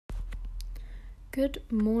Good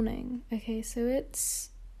morning. Okay, so it's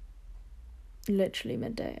literally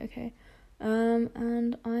midday, okay.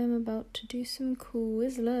 And I'm about to do some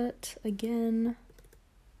Quizlet again.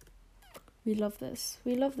 We love this.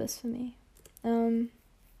 We love this for me.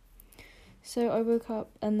 So I woke up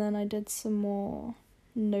and then I did some more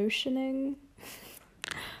notioning.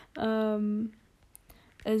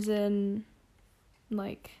 As in,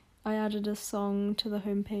 like, I added a song to the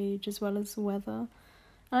homepage as well as the weather.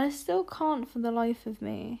 And I still can't, for the life of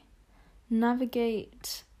me,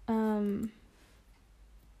 navigate,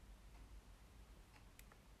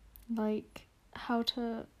 like, how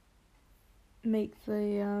to make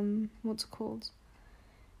the, what's it called?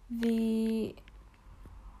 The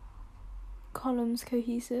columns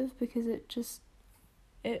cohesive, because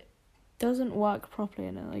it doesn't work properly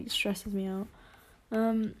and it, like, stresses me out.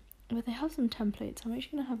 But they have some templates. I'm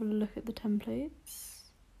actually going to have a look at the templates.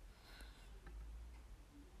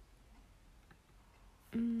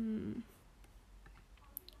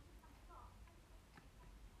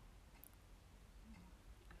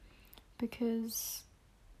 Because,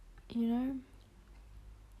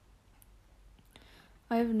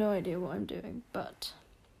 I have no idea what I'm doing, but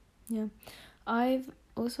yeah. I've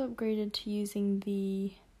also upgraded to using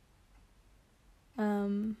the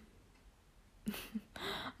I've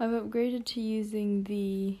upgraded to using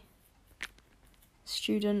the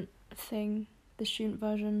student thing, the student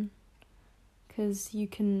version, because you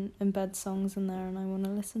can embed songs in there and I want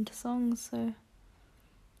to listen to songs, so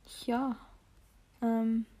yeah.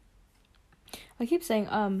 I keep saying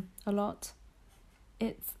a lot.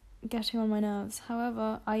 It's getting on my nerves.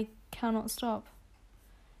 However, I cannot stop.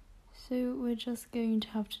 So we're just going to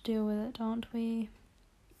have to deal with it, aren't we?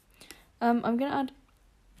 I'm gonna add...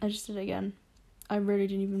 I just did it again. I really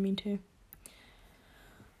didn't even mean to.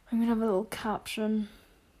 I'm gonna have a little caption.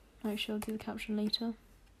 Actually, I'll do the caption later.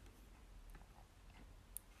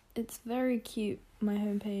 It's very cute, my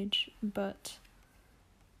homepage, but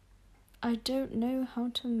I don't know how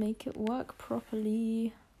to make it work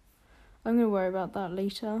properly. I'm going to worry about that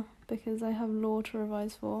later, because I have law to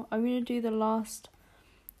revise for. I'm going to do the last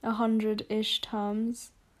 100-ish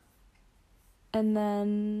terms, and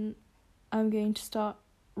then I'm going to start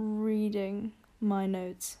reading my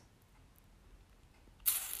notes,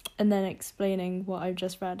 and then explaining what I've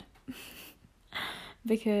just read.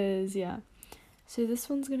 Because, yeah. So this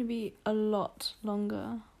one's going to be a lot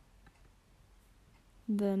longer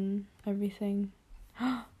than everything.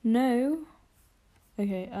 No!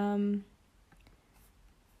 Okay,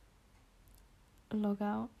 log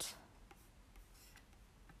out.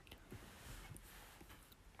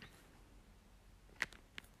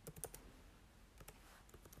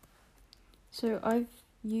 So I've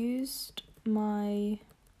used my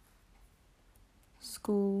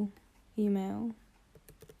school email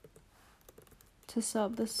to set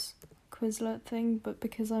up this Quizlet thing, but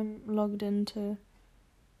because I'm logged into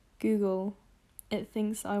Google, it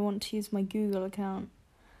thinks I want to use my Google account,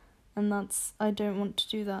 and I don't want to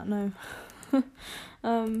do that, no.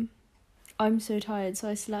 I'm so tired, so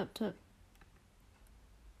I slept at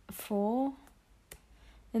 4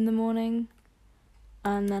 in the morning,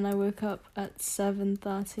 and then I woke up at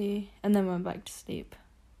 7:30, and then went back to sleep,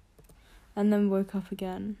 and then woke up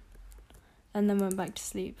again, and then went back to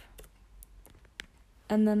sleep,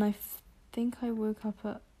 and then I think I woke up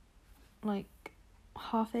at like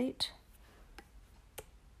 8:30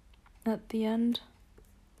 at the end.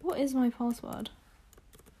 What is my password?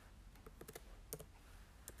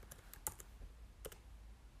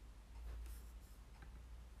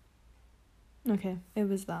 Okay, it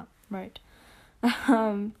was that, right.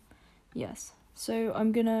 Yes. So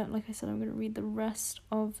I'm gonna read the rest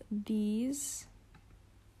of these.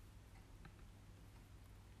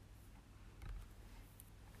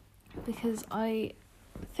 Because I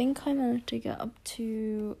think I managed to get up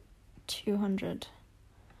to 200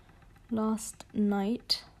 last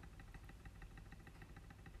night.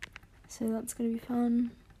 So that's gonna be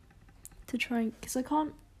fun to try, because I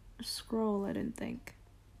can't scroll, I don't think,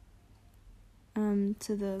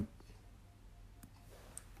 to the...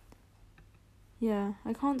 Yeah,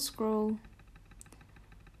 I can't scroll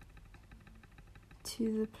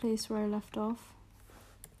to the place where I left off.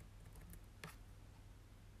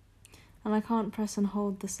 And I can't press and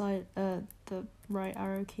hold the right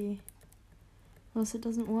arrow key, else it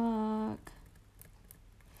doesn't work.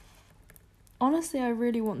 Honestly, I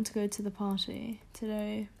really want to go to the party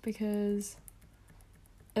today, because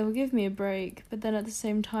it will give me a break, but then at the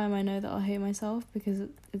same time I know that I'll hate myself, because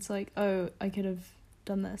it's like, oh, I could have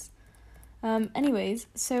done this. Anyways,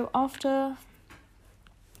 so after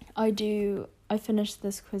I finish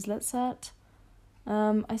this Quizlet set,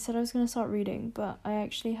 I said I was going to start reading, but I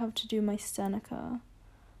actually have to do my Seneca,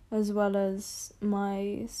 as well as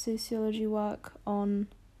my sociology work on,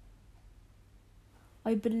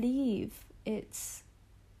 I believe it's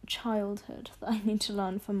childhood that I need to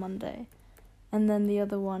learn for Monday. And then the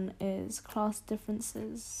other one is class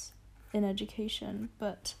differences in education,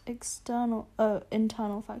 but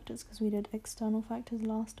internal factors, because we did external factors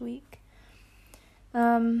last week.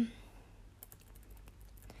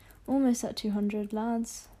 Almost at 200,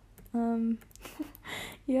 lads.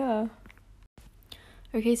 Yeah.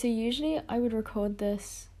 Okay, so usually I would record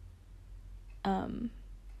this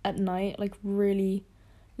at night, like really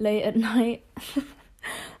late at night.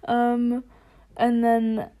 And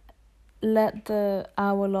then let the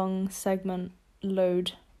hour-long segment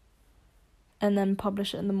load and then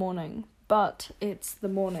publish it in the morning. But it's the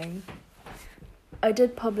morning. I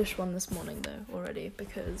did publish one this morning though already,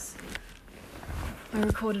 because I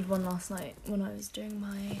recorded one last night when I was doing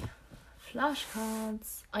my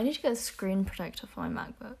flashcards. I need to get a screen protector for my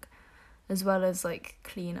MacBook, as well as like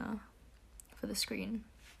cleaner for the screen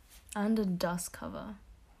and a dust cover.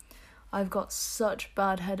 I've got such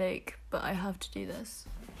bad headache, but I have to do this.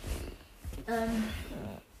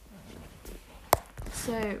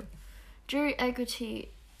 So jury equity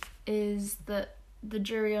is that the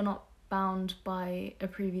jury are not bound by a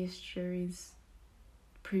previous jury's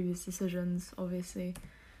previous decisions, obviously,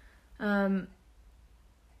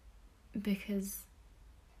 because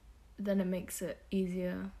then it makes it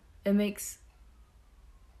easier. It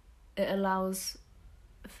allows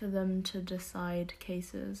for them to decide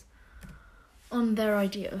cases on their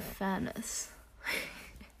idea of fairness.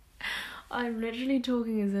 I'm literally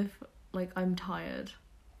talking as if, like, I'm tired.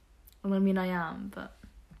 Well, I mean, I am, but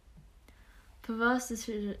perverse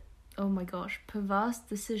decisions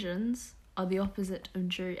are the opposite of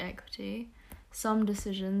jury equity. Some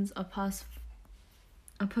decisions are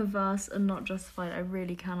perverse and not justified. I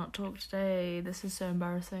really cannot talk today. This is so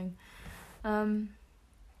embarrassing.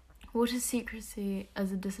 What is secrecy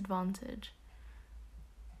as a disadvantage?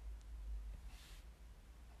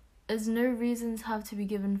 As no reasons have to be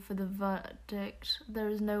given for the verdict, there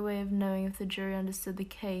is no way of knowing if the jury understood the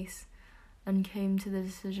case and came to the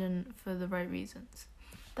decision for the right reasons.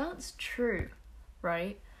 That's true,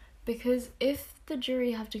 right? Because if the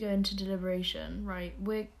jury have to go into deliberation, right,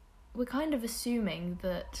 we're kind of assuming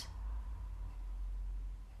that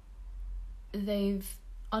they've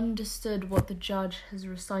understood what the judge has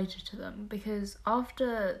recited to them, because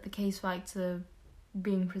after the case facts are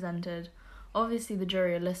being presented, obviously the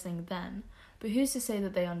jury are listening then, but who's to say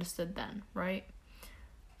that they understood then, right?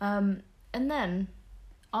 And then,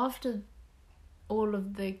 after all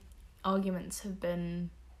of the arguments have been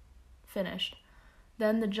finished,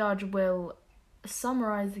 then the judge will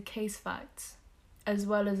summarise the case facts, as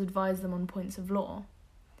well as advise them on points of law.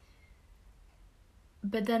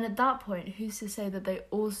 But then at that point, who's to say that they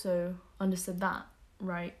also understood that,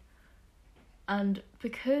 right? And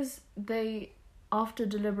because after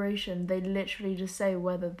deliberation, they literally just say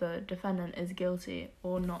whether the defendant is guilty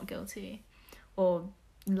or not guilty, or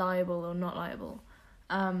liable or not liable.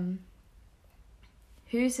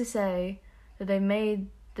 Who's to say that they made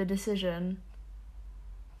the decision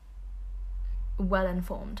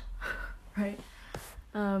well-informed, right?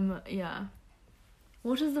 Yeah.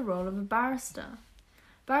 What is the role of a barrister?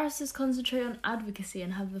 Barristers concentrate on advocacy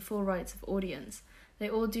and have the full rights of audience. They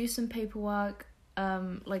all do some paperwork,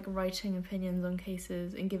 like writing opinions on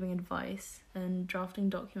cases and giving advice and drafting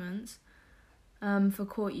documents for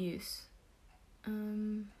court use.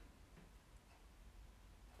 But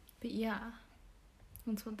yeah,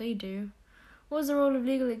 that's what they do. What is the role of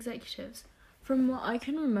legal executives? From what I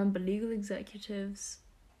can remember, legal executives,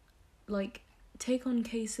 like, take on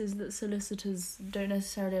cases that solicitors don't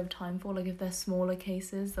necessarily have time for. Like, if they're smaller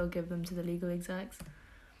cases, they'll give them to the legal execs.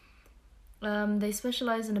 They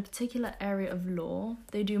specialise in a particular area of law.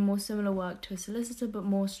 They do more similar work to a solicitor, but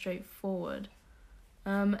more straightforward.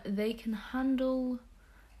 They can handle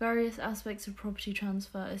various aspects of property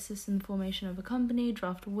transfer, assist in the formation of a company,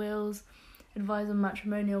 draft wills, advise on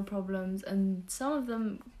matrimonial problems, and some of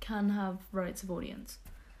them can have rights of audience.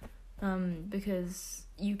 Because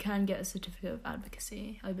you can get a certificate of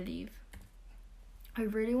advocacy, I believe. I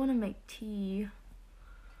really want to make tea.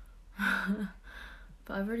 But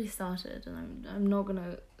I've already started, and I'm not going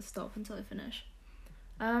to stop until I finish.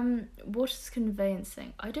 What is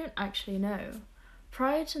conveyancing? I don't actually know.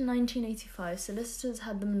 Prior to 1985, solicitors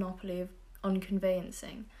had the monopoly on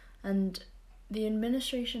conveyancing, and the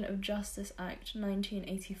Administration of Justice Act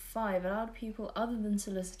 1985 allowed people other than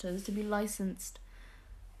solicitors to be licensed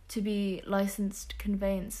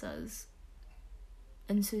conveyancers.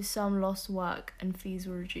 and so some lost work and fees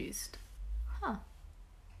were reduced. Huh.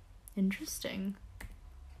 Interesting.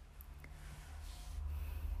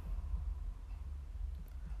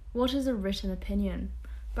 What is a written opinion?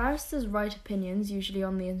 Barristers write opinions, usually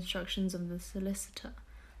on the instructions of the solicitor.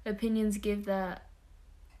 Opinions give their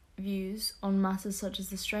views on matters such as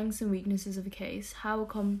the strengths and weaknesses of a case, how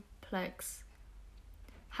complex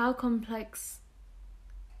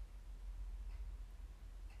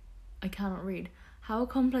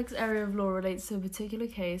area of law relates to a particular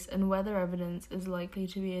case, and whether evidence is likely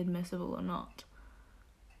to be admissible or not.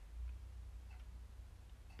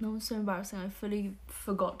 That was so embarrassing, I fully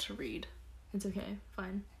forgot to read. It's okay,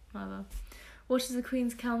 fine, whatever. What is the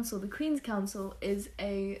Queen's Counsel? The Queen's Counsel is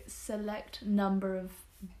a select number of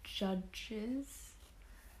judges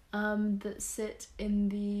that sit in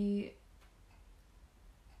the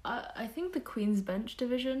I think the Queen's Bench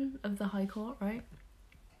division of the High Court, right?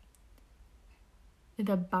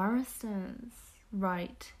 The barristers,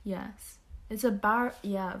 right? Yes, it's a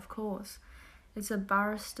yeah, of course, it's a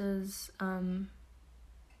barristers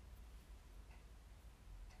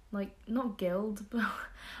like, not guild, but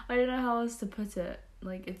I don't know how else to put it.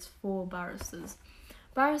 Like, it's for barristers.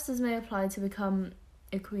 Barristers may apply to become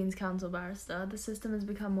a Queen's Counsel barrister. The system has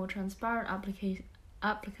become more transparent.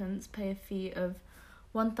 Applicants pay a fee of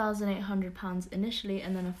 £1,800 initially,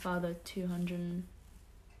 and then a further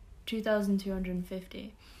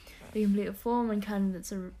 £2,250. They complete a form when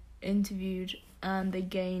candidates are interviewed, and they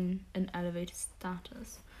gain an elevated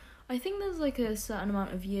status. I think there's like a certain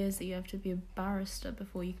amount of years that you have to be a barrister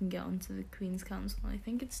before you can get onto the Queen's Counsel. I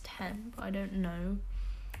think it's 10, but I don't know.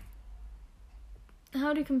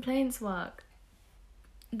 How do complaints work?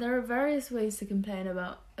 There are various ways to complain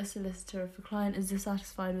about a solicitor if a client is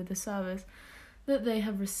dissatisfied with the service that they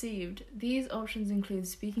have received. These options include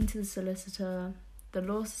speaking to the solicitor, the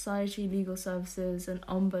Law Society, legal services, an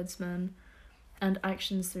ombudsman, and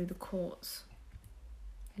actions through the courts.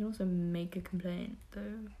 You can also make a complaint,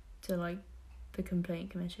 though, to like the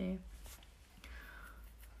complaint committee.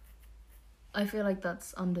 I feel like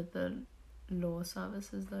that's under the law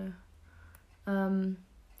services, though.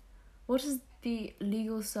 What is the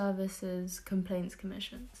Legal Services Complaints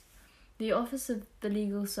Commissions? The Office of the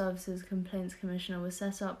Legal Services Complaints Commissioner was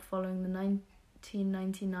set up following the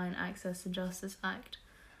 1999 Access to Justice Act.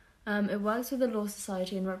 It works with the Law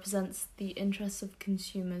Society and represents the interests of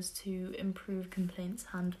consumers to improve complaints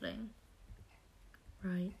handling.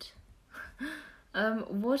 Right.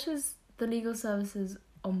 What is the Legal Services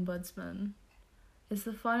Ombudsman? It's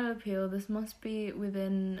the final appeal. This must be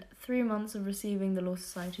within 3 months of receiving the Law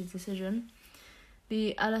Society's decision.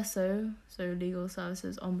 The LSO, so Legal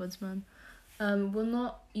Services Ombudsman, will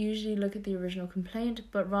not usually look at the original complaint,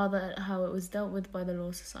 but rather at how it was dealt with by the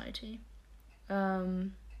Law Society.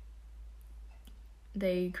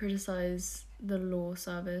 They criticise the Law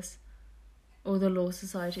Service, or the Law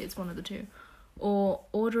Society, it's one of the two, or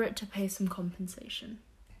order it to pay some compensation.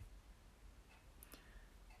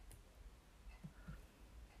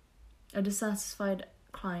 A dissatisfied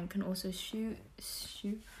client can also sue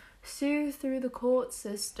through the court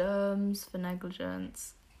systems for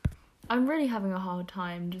negligence. I'm really having a hard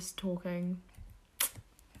time just talking.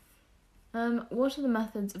 What are the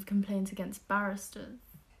methods of complaints against barristers?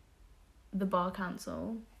 The Bar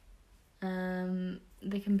Council,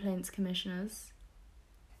 the Complaints Commissioners,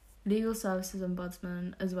 Legal Services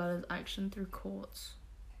Ombudsman, as well as action through courts.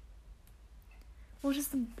 What is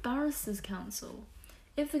the Barristers' Council?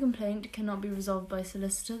 If the complaint cannot be resolved by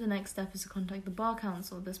solicitor, the next step is to contact the Bar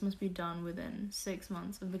Council. This must be done within 6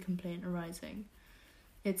 months of the complaint arising.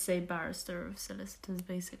 It's a barrister of solicitors,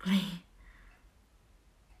 basically.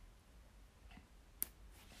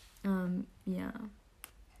 Yeah.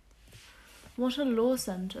 What are law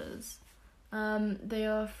centres? They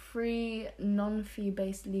are free,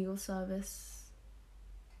 non-fee-based legal service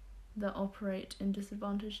that operate in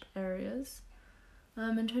disadvantaged areas.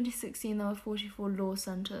 In 2016, there were 44 law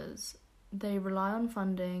centres. They rely on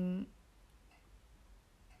funding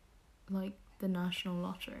like the National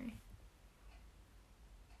Lottery.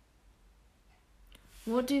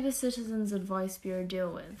 What do the Citizens Advice Bureau deal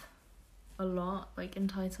with? A lot, like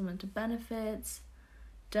entitlement to benefits,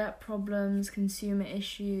 debt problems, consumer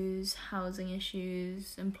issues, housing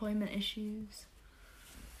issues, employment issues.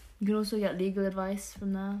 You can also get legal advice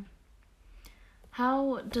from there.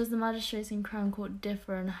 How does the Magistrates in Crown Court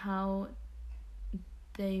differ in how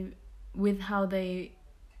they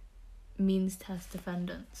means test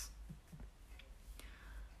defendants?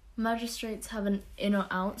 Magistrates have an in or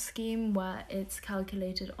out scheme where it's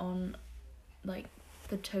calculated on like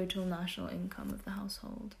the total national income of the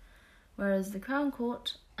household, whereas the Crown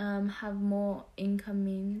Court have more income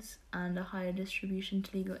means and a higher distribution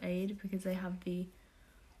to legal aid because they have the,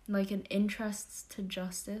 like, an interests to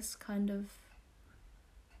justice kind of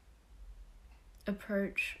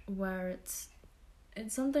approach where it's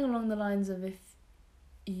something along the lines of if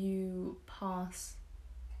you pass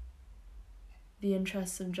the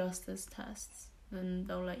interests of justice tests, then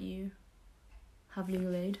they'll let you have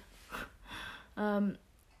legal aid. How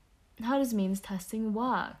does means testing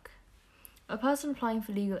work? A person applying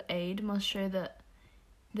for legal aid must show that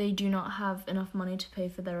they do not have enough money to pay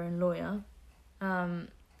for their own lawyer, and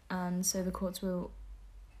so the courts will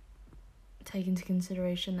take into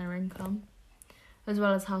consideration their income, as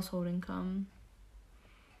well as household income.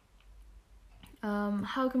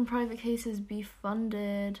 How can private cases be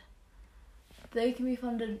funded? They can be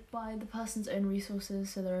funded by the person's own resources,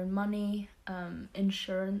 so their own money,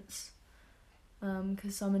 insurance,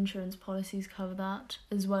 because some insurance policies cover that,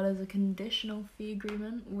 as well as a conditional fee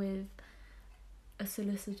agreement with a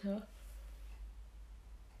solicitor,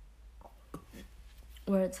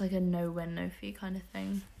 where it's like a no-win, no-fee kind of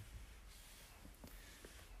thing.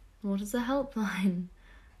 What is a helpline?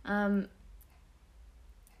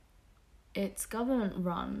 It's government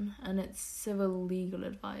run and it's civil legal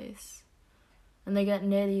advice, and they get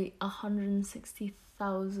nearly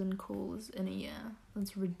 160,000 calls in a year.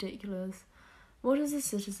 That's ridiculous. What is the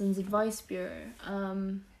Citizens Advice Bureau?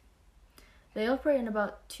 They operate in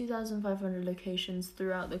about 2,500 locations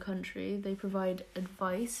throughout the country. They provide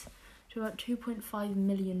advice to about 2.5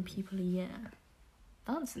 million people a year.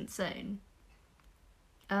 That's insane.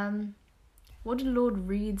 What did Lord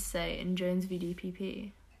Reed say in Jones v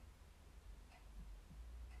DPP?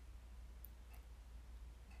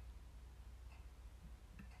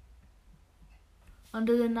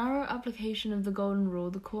 Under the narrow application of the Golden Rule,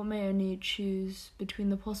 the court may only choose between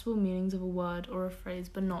the possible meanings of a word or a phrase,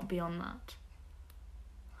 but not beyond that.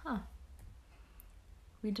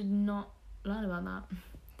 We did not learn about that.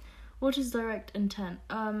 What is direct intent?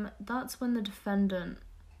 That's when the defendant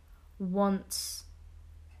wants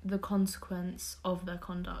the consequence of their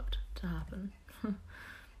conduct to happen.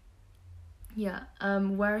 Yeah,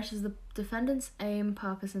 where it is the defendant's aim,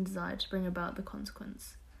 purpose, and desire to bring about the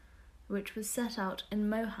consequence, which was set out in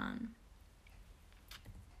Mohan.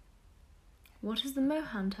 What is the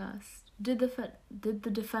Mohan test? Did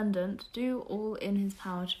the defendant do all in his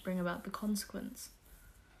power to bring about the consequence?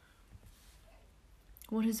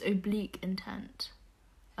 What is oblique intent?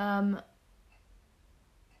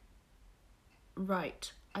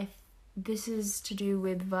 Right. This is to do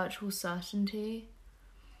with virtual certainty.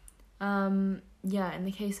 Yeah, in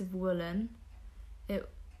the case of Woolen, it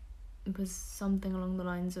was something along the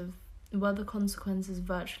lines of, were the consequences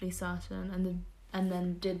virtually certain, and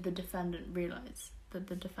then did the defendant realise that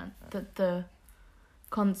the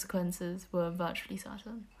consequences were virtually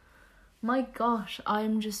certain? My gosh,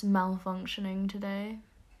 I'm just malfunctioning today.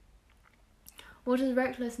 What is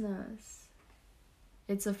recklessness?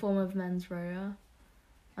 It's a form of mens rea.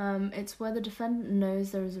 It's where the defendant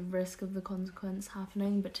knows there is a risk of the consequence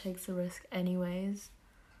happening but takes the risk anyways.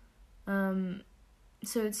 So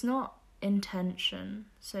it's not intention.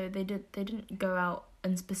 So they didn't go out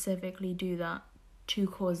and specifically do that to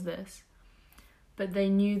cause this, but they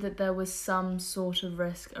knew that there was some sort of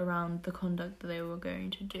risk around the conduct that they were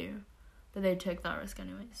going to do, but they took that risk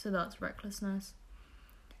anyway. So that's recklessness.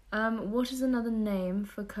 What is another name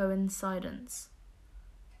for coincidence?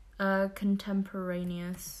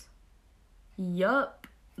 Contemporaneous. Yup,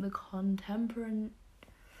 the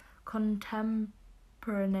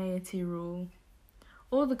contemporaneity rule,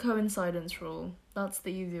 or the coincidence rule. That's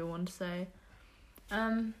the easier one to say.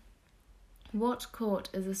 What court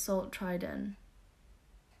is assault tried in?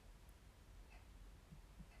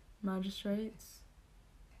 Magistrates?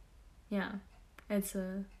 Yeah, it's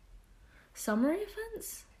a summary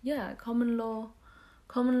offence? Yeah, common law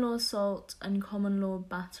assault and common law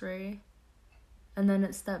battery, and then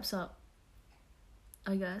it steps up,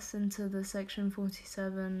 I guess, into the section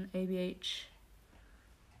 47 ABH.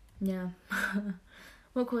 Yeah.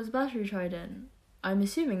 What court is battery tried in? I'm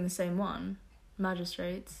assuming the same one.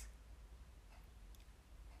 Magistrates.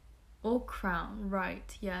 Or Crown,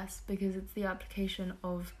 right, yes, because it's the application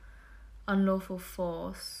of unlawful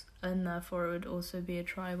force, and therefore it would also be a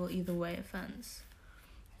triable either way offence.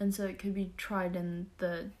 And so it could be tried in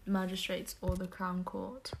the magistrates or the Crown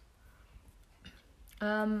Court.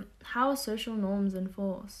 How are social norms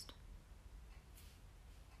enforced?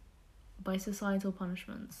 By societal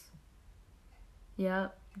punishments. Yeah,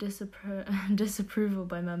 disapproval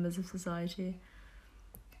by members of society.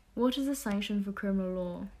 What is a sanction for criminal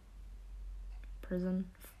law? Prison.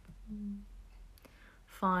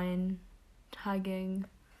 Fine. Tagging.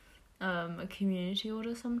 a community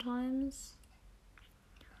order sometimes.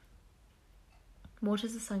 What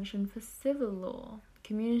is a sanction for civil law?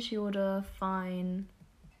 Community order, fine,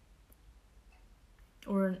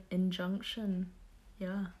 or an injunction.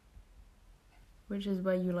 Yeah. Which is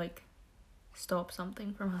where you, like, stop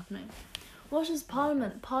something from happening. What is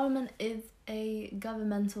Parliament? Parliament is a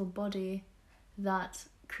governmental body that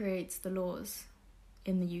creates the laws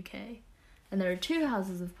in the UK. And there are 2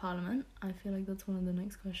 houses of Parliament. I feel like that's one of the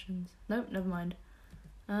next questions. Nope, never mind.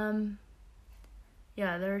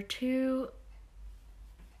 Yeah, there are 2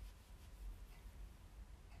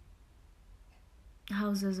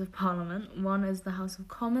 houses of Parliament. One is the House of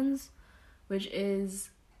Commons, which is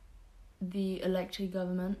the elected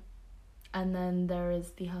government, and then there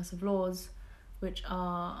is the House of Lords, which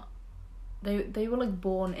are they were like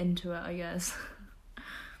born into it, I guess.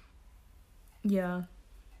 Yeah.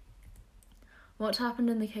 What happened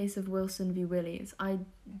in the case of Wilson v. Willies? I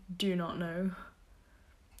do not know.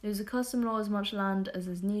 It was a custom law as much land as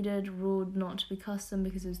is needed, ruled not to be custom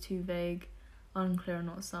because it was too vague, unclear and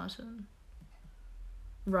not certain.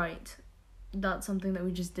 Right. That's something that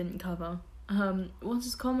we just didn't cover. What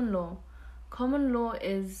is common law? Common law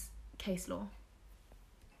is case law.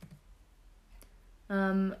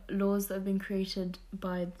 Laws that have been created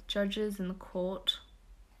by the judges in the court.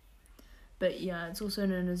 But yeah, it's also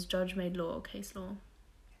known as judge-made law or case law.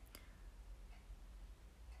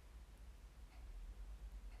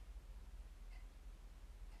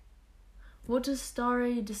 What does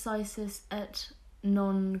stare decisis et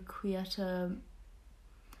non quieta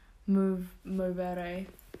movere?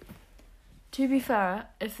 To be fair,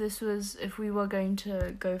 if we were going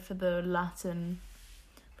to go for the Latin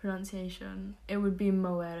pronunciation, it would be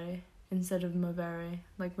movere instead of movere,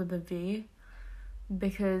 like with a V.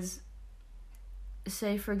 Because,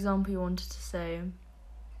 say for example, you wanted to say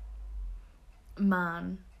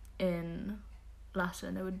man in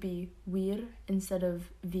Latin, it would be vir instead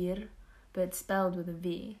of vir, but it's spelled with a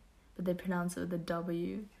V, but they pronounce it with a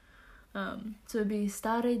W. So it'd be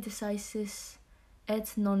stare decisis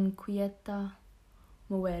et non quieta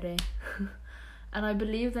movere. And I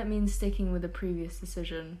believe that means sticking with a previous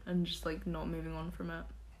decision and just like not moving on from it.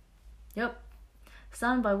 Yep.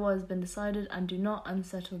 Stand by what has been decided and do not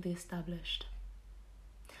unsettle the established.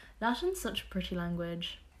 Latin's such a pretty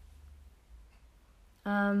language.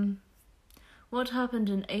 What happened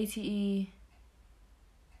in ATE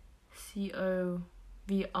COVRRTA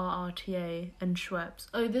and Schweppes?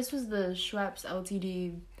 Oh, this was the Schweppes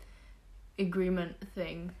Ltd agreement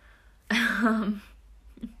thing.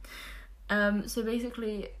 So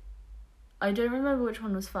basically, I don't remember which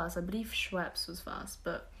one was first. I believe Schweppes was first,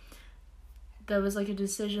 but there was like a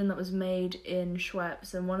decision that was made in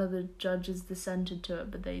Schweppes, and one of the judges dissented to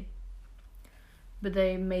it, but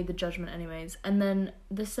they made the judgment anyways. And then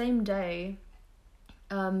the same day,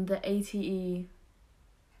 the ATE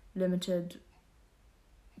Limited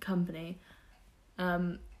company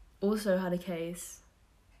also had a case,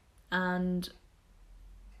 and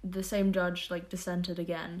the same judge like dissented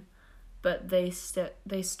again, but they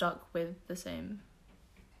stuck with the same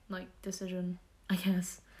like decision, I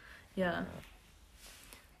guess. Yeah.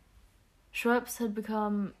 Schweppes had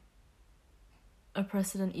become a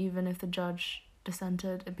precedent even if the judge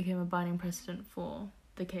dissented. It became a binding precedent for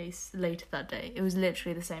the case later that day. It was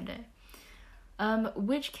literally the same day.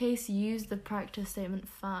 Which case used the practice statement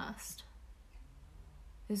first?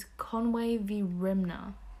 Is Conway v.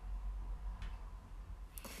 Rimner.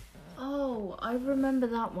 Oh, I remember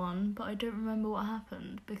that one, but I don't remember what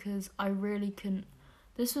happened because I really couldn't.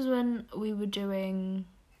 This was when we were doing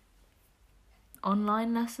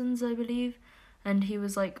online lessons, I believe, and he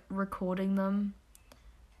was like recording them,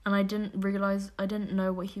 and I didn't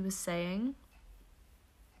know what he was saying.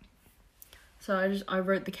 So I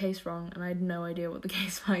wrote the case wrong, and I had no idea what the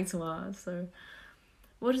case facts were. So,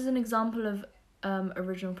 what is an example of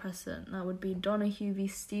original precedent? That would be Donahue v.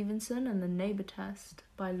 Stevenson and the Neighbour Test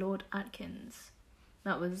by Lord Atkins.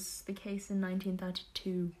 That was the case in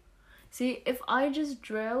 1932. See, if I just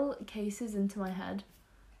drill cases into my head,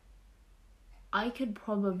 I could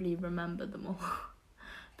probably remember them all.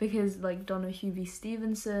 Because, like, Donahue v.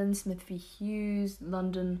 Stevenson, Smith v. Hughes,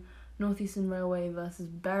 London North Eastern Railway versus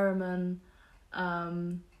Berriman,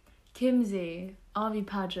 Kimsey, R.V.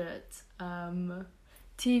 Paget,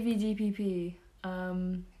 TVDPP,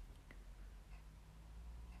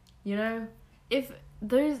 you know, if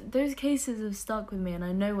those cases have stuck with me and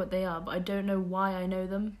I know what they are, but I don't know why I know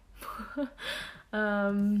them.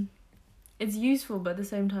 It's useful, but at the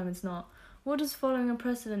same time it's not. What does following a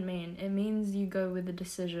precedent mean? It means you go with the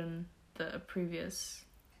decision that a previous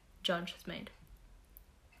judge has made.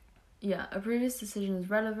 yeah, a previous decision is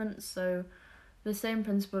relevant, so the same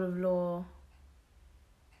principle of law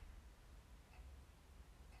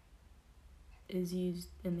is used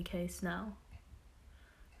in the case now.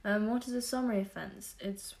 What is a summary offence?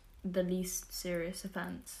 It's the least serious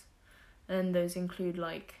offence, and those include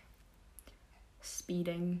like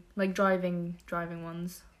speeding, like driving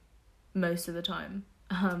ones, most of the time.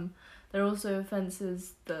 There are also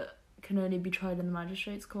offences that can only be tried in the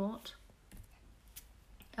magistrate's court.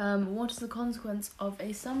 What is the consequence of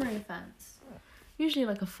a summary offence? Usually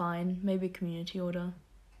like a fine, maybe a community order.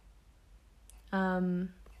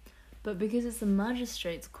 But because it's the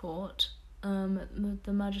magistrate's court, the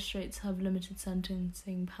magistrates have limited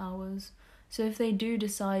sentencing powers. So if they do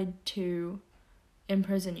decide to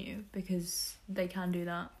imprison you, because they can do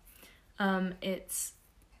that, it's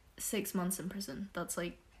 6 months in prison. That's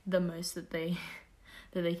like the most that they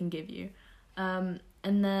can give you. And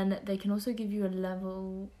then they can also give you a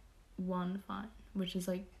level 1 fine, which is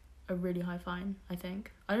like a really high fine, I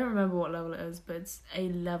think. I don't remember what level it is, but it's a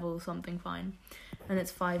level something fine. And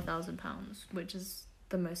it's £5,000, which is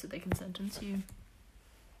the most that they can sentence you.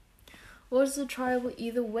 What is a triable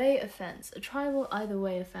either way offence? A triable either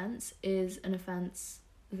way offence is an offence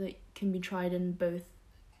that can be tried in both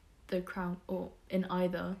the Crown, or in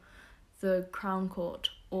either the Crown Court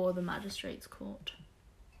or the Magistrates' Court.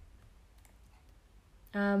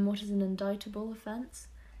 What is an indictable offence?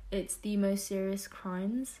 It's the most serious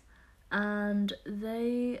crimes, and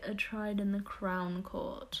they are tried in the Crown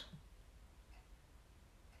Court.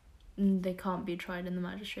 They can't be tried in the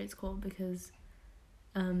Magistrates' Court because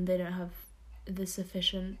they don't have the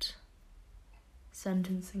sufficient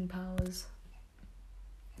sentencing powers.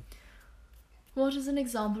 What is an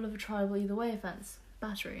example of a triable either way offence?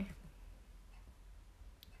 Battery.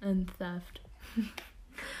 And theft.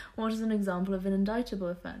 What is an example of an indictable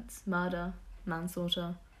offence? Murder,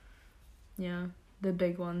 manslaughter. Yeah, the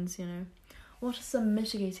big ones, you know. What are some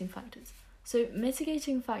mitigating factors? So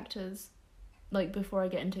mitigating factors, like before I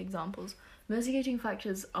get into examples, mitigating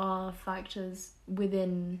factors are factors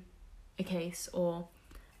within a case or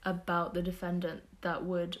about the defendant that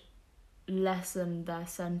would lessen their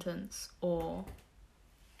sentence or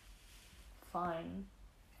fine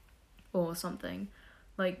or something.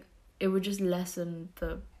 Like, it would just lessen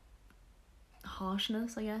the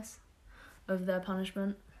harshness, I guess, of their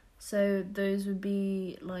punishment. So those would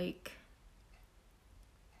be like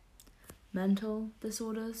mental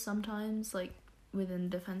disorders sometimes, like within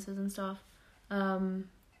defences and stuff.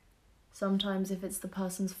 Sometimes if it's the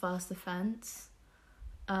person's first offence,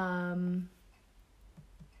 showing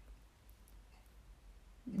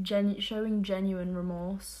genuine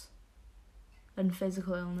remorse and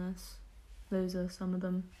physical illness. Those are some of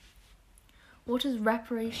them. What is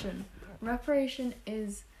reparation? Reparation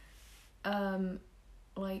is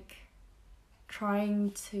like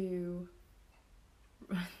trying to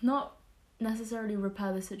not necessarily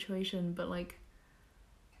repair the situation, but like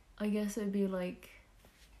I guess it would be like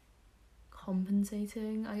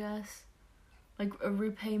compensating, I guess, like a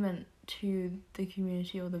repayment to the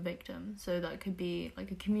community or the victim. So that could be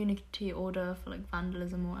like a community order for like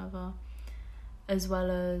vandalism or whatever, as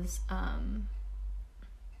well as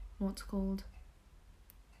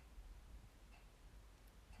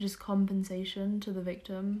just compensation to the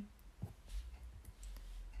victim.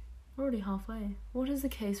 We're already halfway. What is the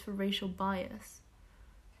case for racial bias?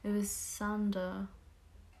 It was Sander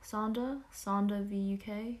v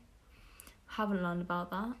UK. Haven't learned about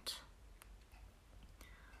that.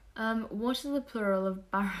 What is the plural of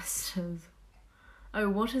barristers? Oh,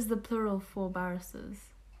 what is the plural for barristers?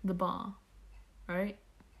 The bar, right?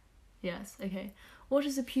 Yes, okay. What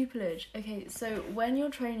is a pupillage? Okay, so when you're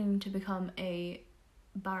training to become a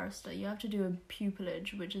barrister, you have to do a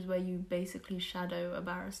pupillage, which is where you basically shadow a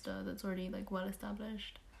barrister that's already like well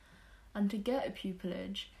established. And to get a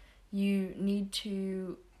pupillage, you need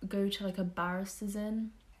to go to like a barrister's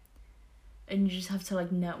inn, and you just have to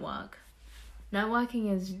like network.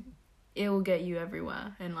 Networking it will get you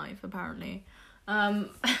everywhere in life, apparently. A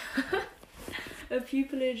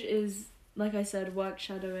pupillage is, like I said, work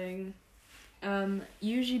shadowing,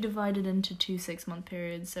 usually divided into 2 6-month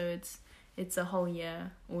periods, so it's a whole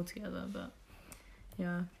year altogether, but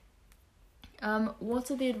yeah. What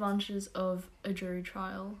are the advantages of a jury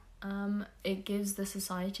trial? It gives the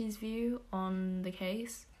society's view on the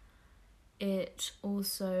case. It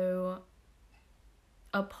also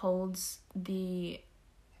upholds the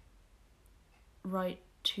right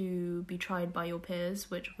to be tried by your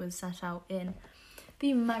peers, which was set out in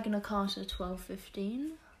the Magna Carta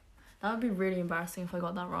 1215. That would be really embarrassing if I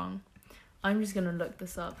got that wrong. I'm just going to look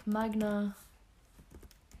this up. Magna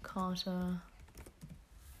Carta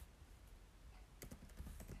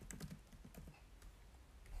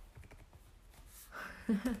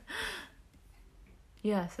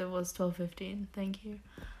Yes, it was 12:15. Thank you.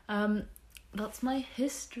 That's my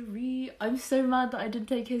history. I'm so mad that I didn't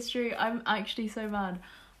take history. I'm actually so mad.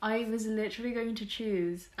 I was literally going to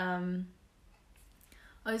choose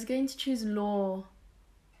law,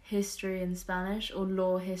 history and Spanish, or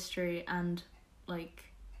law, history and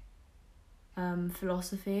like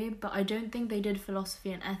philosophy, but I don't think they did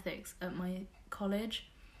philosophy and ethics at my college,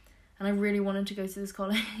 and I really wanted to go to this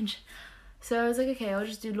college. So I was like, okay, I'll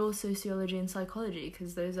just do law, sociology and psychology,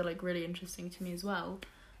 because those are like really interesting to me as well.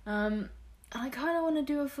 And I kind of want to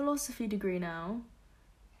do a philosophy degree now.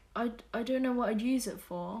 I don't know what I'd use it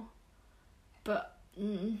for, but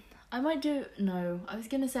I might do... No, I was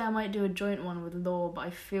going to say I might do a joint one with law, but I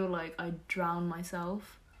feel like I'd drown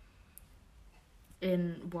myself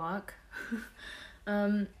in work.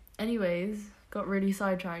 Anyways, got really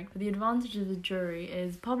sidetracked. But the advantage of the jury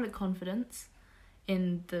is public confidence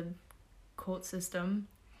in the court system,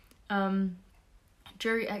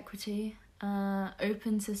 jury equity,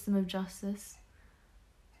 open system of justice,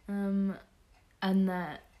 and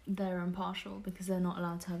that they're impartial because they're not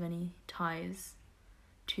allowed to have any ties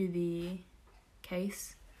to the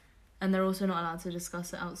case, and they're also not allowed to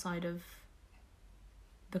discuss it outside of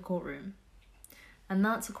the courtroom. And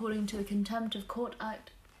that's according to the Contempt of Court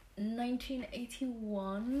Act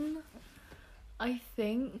 1981, I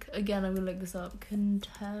think. Again, I'm gonna look this up.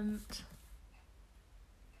 Contempt.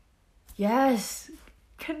 Yes!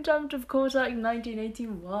 Contempt of Court Act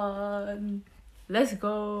 1981. Let's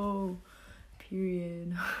go!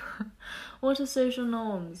 Period. What are social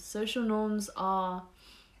norms? Social norms are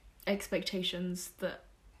expectations that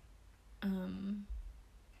have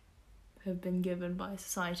been given by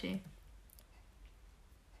society.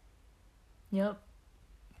 Yep.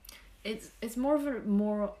 It's more of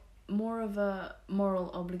a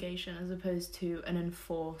moral obligation as opposed to an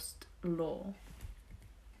enforced law.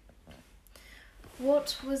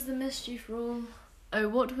 What was the mischief rule? Oh,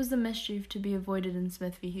 what was the mischief to be avoided in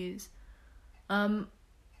Smith v. Hughes?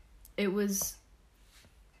 It was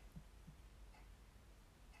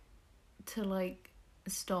to like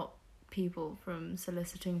stop people from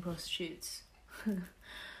soliciting prostitutes.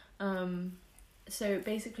 So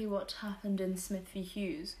basically what happened in Smith v.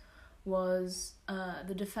 Hughes was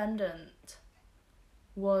the defendant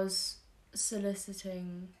was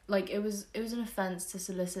soliciting, like it was an offence to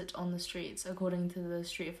solicit on the streets according to the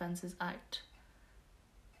Street Offences Act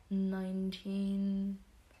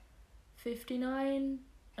 1959,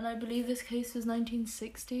 and I believe this case was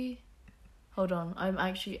 1960. Hold on, I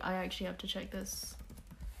actually have to check this.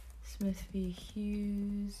 Smith v.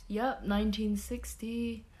 Hughes. Yep,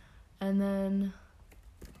 1960. And then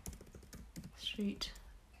Street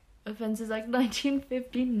Offences Act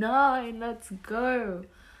 1959. Let's go.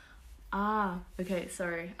 Okay,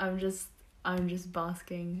 sorry. I'm just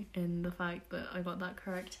basking in the fact that I got that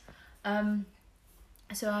correct. So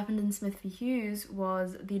what happened in Smith v. Hughes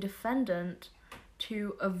was the defendant,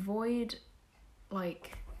 to avoid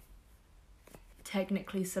like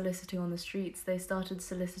technically soliciting on the streets, they started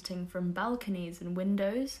soliciting from balconies and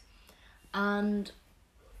windows, and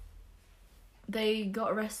they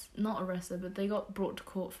got not arrested, but they got brought to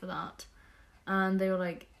court for that. And they were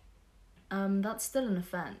like, that's still an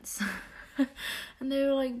offence. And they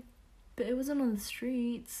were like, but it wasn't on the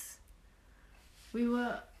streets. We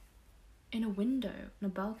were in a window, in a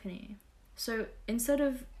balcony. So instead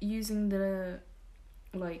of using the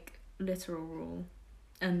like literal rule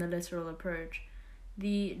and the literal approach,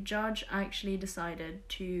 the judge actually decided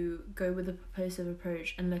to go with the purposive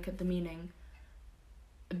approach and look at the meaning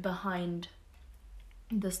behind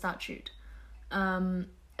the statute, and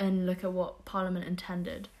look at what Parliament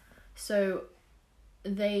intended. So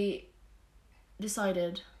they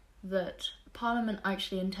decided that Parliament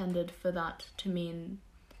actually intended for that to mean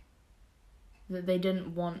that they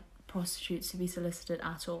didn't want prostitutes to be solicited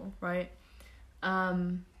at all, right?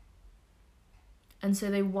 And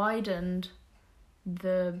so they widened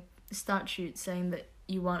the statute saying that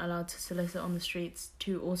you weren't allowed to solicit on the streets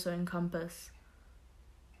to also encompass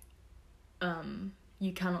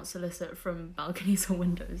you cannot solicit from balconies or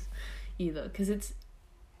windows either, because it's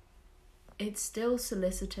still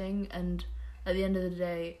soliciting, and at the end of the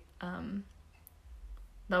day,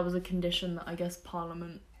 that was a condition that I guess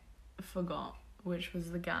Parliament forgot, which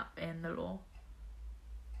was the gap in the law.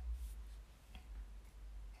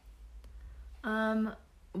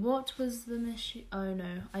 What was the mission? Oh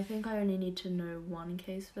no, I think I only need to know one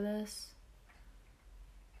case for this.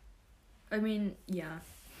 I mean, yeah.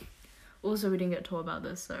 Also, we didn't get taught about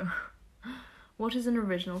this, so... What is an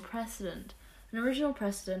original precedent? An original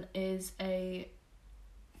precedent is a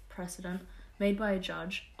precedent made by a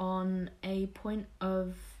judge on a point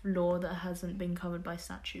of law that hasn't been covered by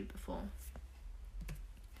statute before.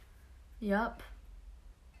 Yep,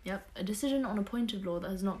 a decision on a point of law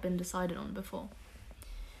that has not been decided on before.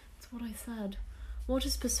 That's what I said. What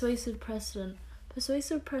is persuasive precedent?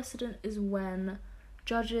 Persuasive precedent is when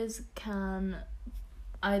judges can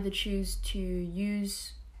either choose to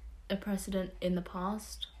use a precedent in the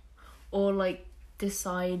past or like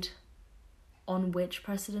decide on which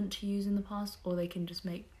precedent to use in the past, or they can just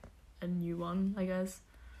make a new one, I guess.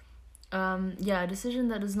 A decision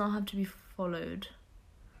that does not have to be followed,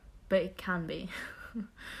 but it can be.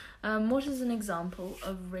 What is an example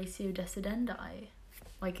of ratio decidendi?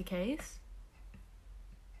 Like a case?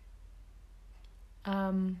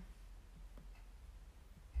 The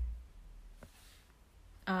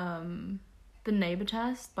Neighbour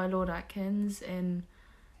Test by Lord Atkins in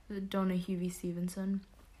the Donahue v. Stevenson.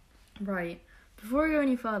 Right. Before I go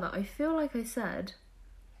any further, I feel like I said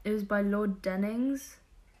it was by Lord Dennings,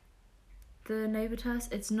 the Neighbour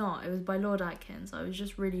Test. It's not. It was by Lord Atkins. I was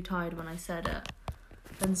just really tired when I said it.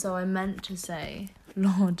 And so I meant to say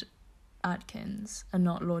Lord Atkins and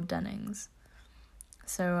not Lord Dennings.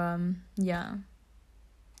 So, yeah.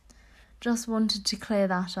 Just wanted to clear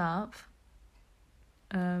that up.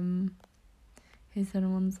 Because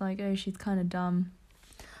someone's like, oh, she's kind of dumb.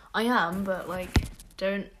 I am, but, like,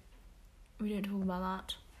 we don't talk about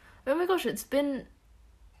that. Oh my gosh, it's been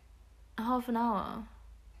half an hour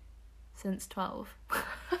since 12.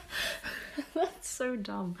 That's so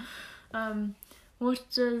dumb. What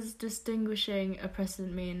does distinguishing a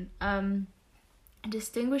precedent mean?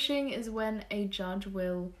 Distinguishing is when a judge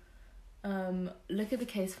will look at the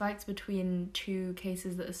case facts between two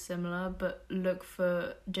cases that are similar, but look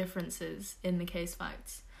for differences in the case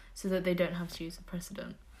facts so that they don't have to use a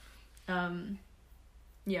precedent.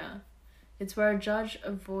 It's where a judge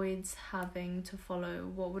avoids having to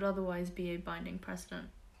follow what would otherwise be a binding precedent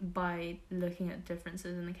by looking at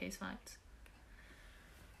differences in the case facts.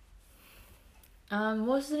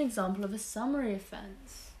 What is an example of a summary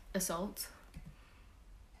offence? Assault.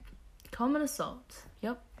 Common assault.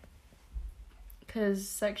 Yep. Because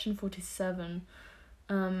section 47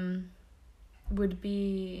 would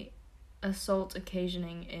be assault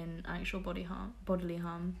occasioning in actual bodily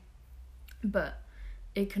harm. But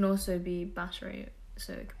it can also be battery,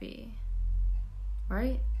 so it could be,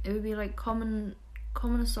 right? It would be like common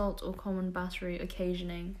assault or common battery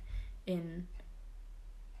occasioning in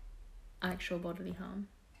actual bodily harm.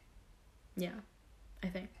 Yeah, I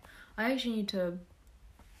think. I actually need to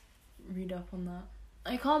read up on that.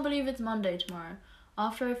 I can't believe it's Monday tomorrow.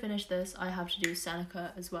 After I finish this, I have to do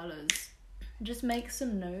Seneca as well as just make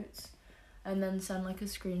some notes and then send like a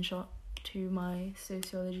screenshot to my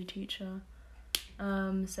sociology teacher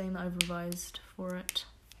saying that I've revised for it.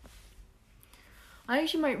 I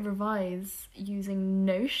actually might revise using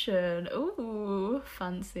Notion. Ooh,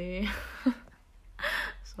 fancy.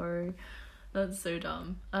 Sorry, that's so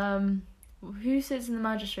dumb. Who sits in the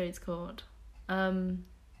magistrates' court? The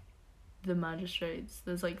magistrates.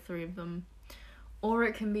 There's like 3 of them. Or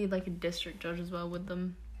it can be like a district judge as well with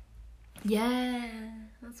them. Yeah,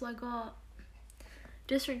 that's what I got.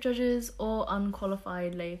 District judges or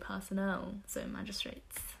unqualified lay personnel, so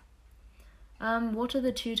magistrates. What are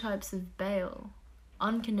the 2 types of bail?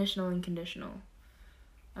 Unconditional and conditional.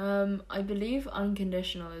 I believe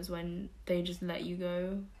unconditional is when they just let you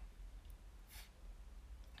go.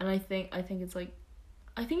 And I think it's like,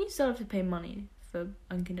 I think you still have to pay money for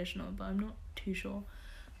unconditional, but I'm not too sure.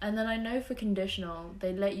 And then I know for conditional,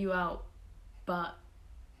 they let you out, but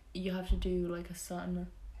you have to do like certain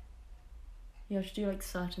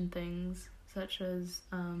things, such as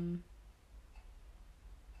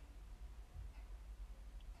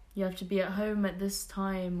you have to be at home at this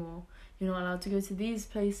time, or you're not allowed to go to these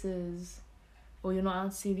places, or you're not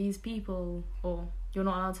allowed to see these people, or you're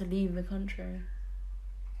not allowed to leave the country,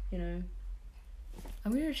 you know.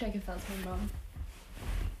 I'm going to check if that's my mum.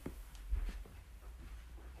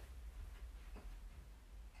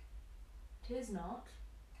 It is not.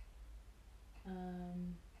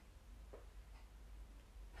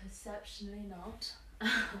 Perceptionally not.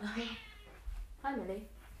 Hi, Millie.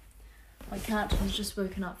 My cat has just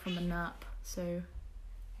woken up from a nap, so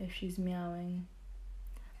if she's meowing,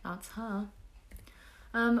 that's her.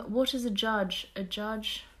 What is a judge? A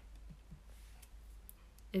judge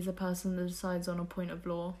is a person that decides on a point of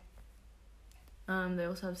law. They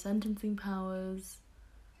also have sentencing powers.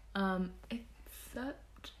 They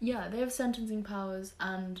have sentencing powers,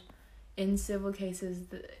 and in civil cases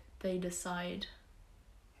they decide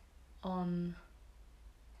on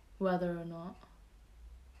whether or not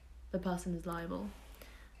the person is liable.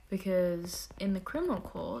 because in the criminal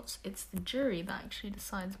courts, it's the jury that actually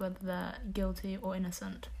decides whether they're guilty or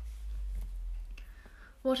innocent.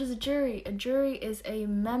 What is a jury? A jury is a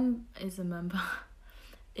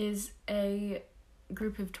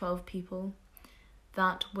group of 12 people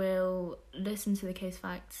that will listen to the case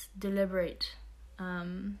facts, deliberate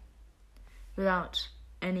without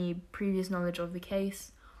any previous knowledge of the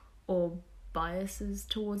case or biases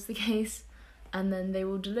towards the case, and then they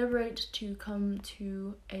will deliberate to come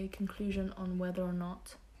to a conclusion on whether or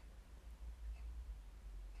not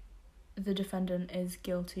the defendant is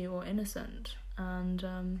guilty or innocent. And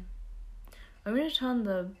I'm going to turn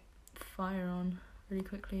the fire on really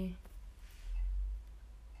quickly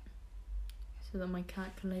so that my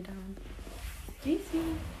cat can lay down.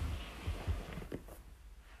 Easy.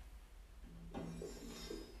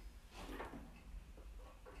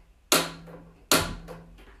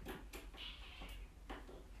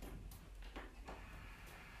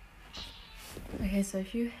 Okay, so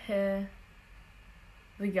if you hear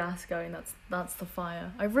the gas going, that's the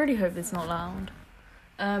fire. I really hope it's not loud.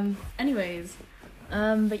 But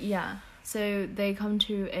yeah, so they come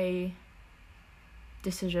to a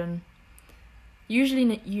decision,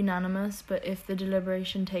 usually unanimous, but if the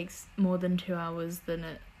deliberation takes more than 2 hours, then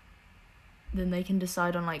they can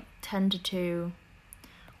decide on like 10-2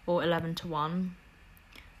 or 11-1.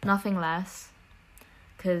 Nothing less,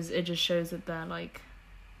 because it just shows that they're like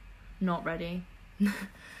not ready.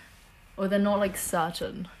 Or they're not like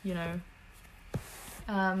certain, you know.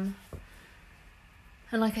 And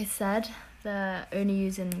like I said, they're only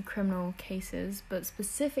used in criminal cases, but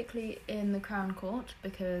specifically in the Crown Court,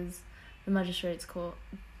 because the Magistrates Court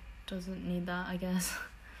doesn't need that, I guess.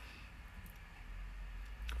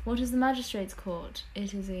 What is the Magistrates Court?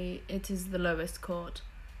 It is the lowest court.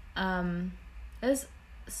 There's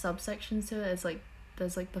subsections to it.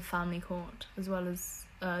 There's like the Family Court, as well as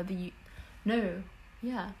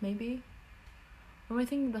maybe. Or am I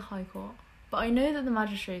thinking the High Court? But I know that the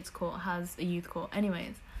Magistrates Court has a youth court.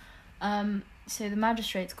 Anyways, so the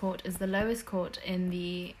Magistrates Court is the lowest court in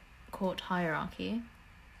the court hierarchy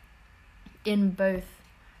in both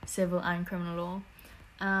civil and criminal law.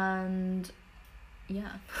 And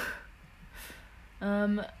yeah.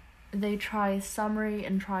 They try summary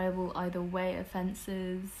and triable either way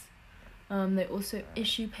offences. They also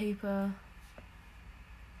issue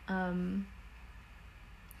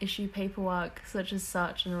paperwork such as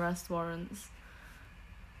search and arrest warrants,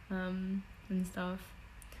 and stuff.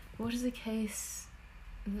 What is a case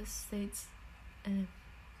that states?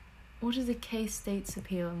 What is a case states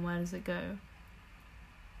appeal, and where does it go?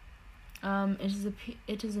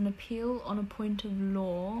 It is an appeal on a point of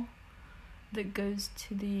law that goes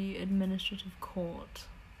to the administrative court.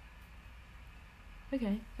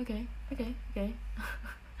 Okay.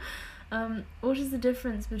 What is the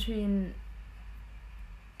difference between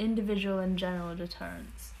individual and general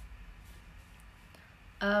deterrence?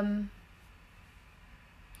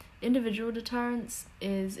 Individual deterrence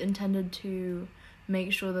is intended to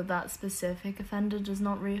make sure that specific offender does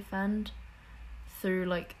not reoffend through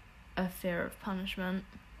like a fear of punishment.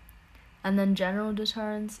 And then general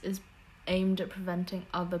deterrence is aimed at preventing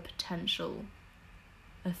other potential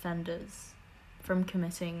offenders from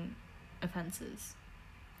committing offences.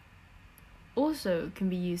 Also can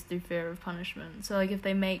be used through fear of punishment. So like if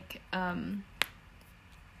they make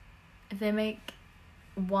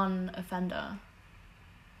one offender,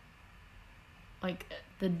 like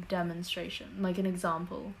the demonstration, like an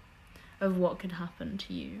example of what could happen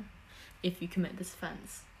to you if you commit this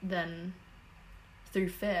offence, then through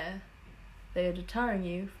fear they are deterring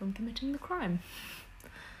you from committing the crime.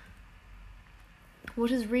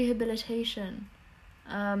 What is rehabilitation?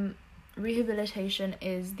 Rehabilitation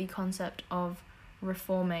is the concept of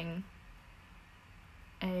reforming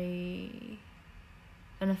an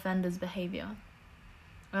offender's behaviour.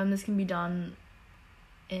 This can be done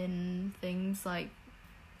in things like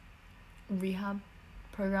rehab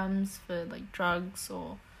programs for like drugs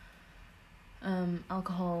or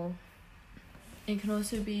alcohol. It can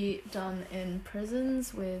also be done in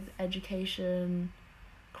prisons with education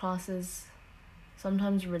classes.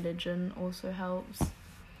 Sometimes religion also helps,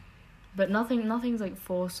 but nothing's like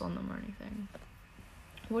forced on them or anything.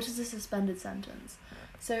 What is a suspended sentence?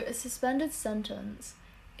 So a suspended sentence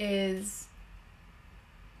is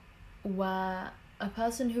where a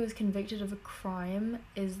person who is convicted of a crime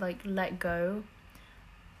is like let go,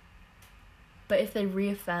 but if they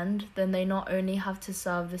reoffend, then they not only have to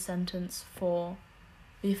serve the sentence for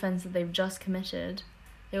the offence that they've just committed,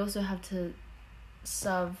 they also have to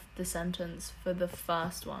serve the sentence for the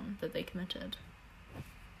first one that they committed.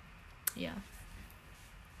 Yeah.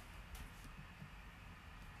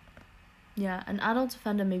 Yeah, an adult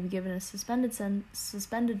offender may be given a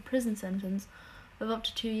suspended prison sentence of up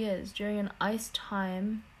to 2 years during an ICE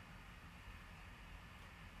time.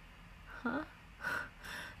 Huh?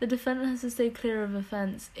 The defendant has to stay clear of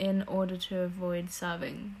offence in order to avoid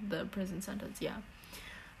serving the prison sentence. Yeah.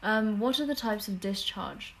 What are the types of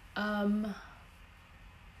discharge? Referral.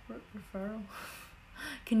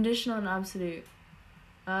 Conditional and absolute.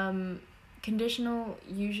 Conditional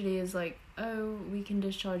usually is like, oh, we can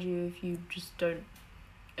discharge you if you just don't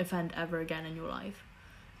offend ever again in your life.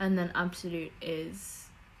 And then absolute is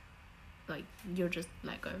like, you're just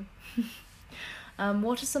let go.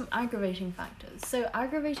 What are some aggravating factors? So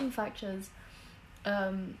aggravating factors,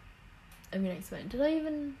 I'm going to explain. Did I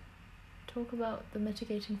even talk about the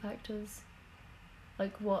mitigating factors?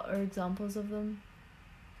 Like, what are examples of them?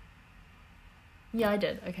 Yeah, I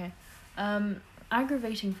did. Okay.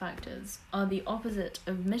 Aggravating factors are the opposite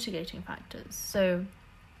of mitigating factors. So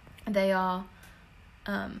they are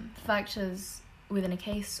factors within a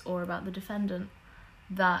case or about the defendant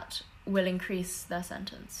that will increase their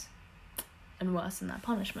sentence and worsen their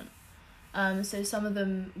punishment. So some of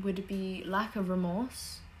them would be lack of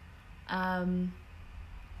remorse,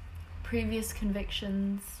 previous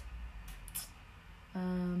convictions,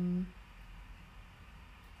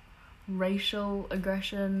 racial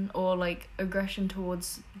aggression, or like aggression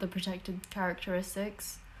towards the protected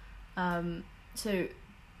characteristics. So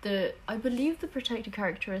I believe the protected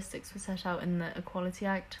characteristics were set out in the Equality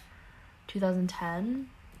Act 2010.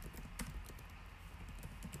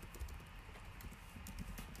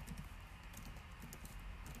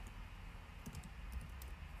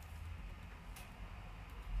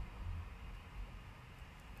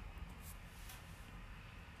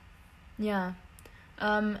 Yeah.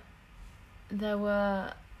 There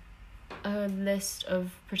were a list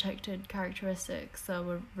of protected characteristics that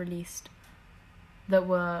were released that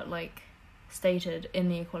were like stated in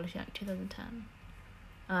the Equality Act 2010.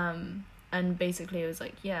 And basically it was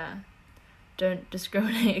like, yeah, don't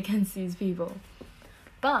discriminate against these people.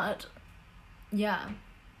 But yeah,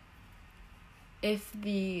 if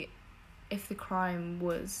the crime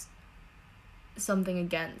was something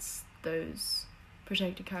against those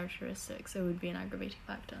protected characteristics, it would be an aggravating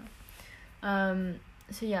factor.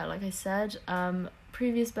 So yeah, like I said,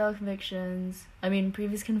 previous convictions,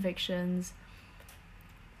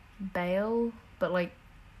 bail, but like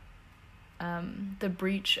the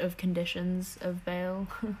breach of conditions of bail,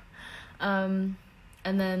 and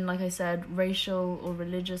then, like I said, racial or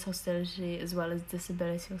religious hostility, as well as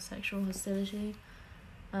disability or sexual hostility.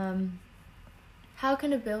 How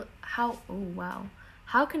can a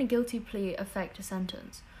guilty plea affect a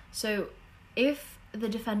sentence? So if the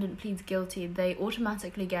defendant pleads guilty, they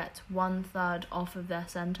automatically get 1/3 off of their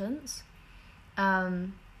sentence.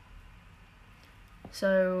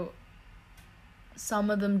 So some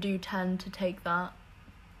of them do tend to take that,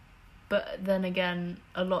 but then again,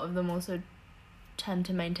 a lot of them also tend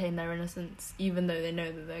to maintain their innocence even though they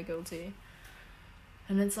know that they're guilty.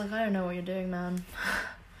 And it's like, I don't know what you're doing, man.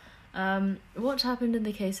 What happened in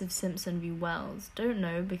the case of Simpson v. Wells? Don't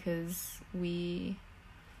know, because we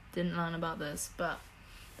didn't learn about this, but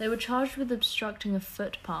they were charged with obstructing a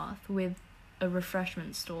footpath with a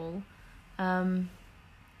refreshment stall. The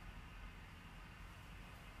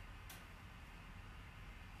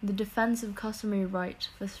defence of customary right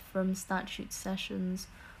from statute sessions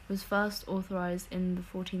was first authorised in the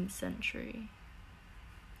 14th century.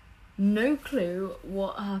 No clue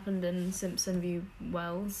what happened in Simpson v.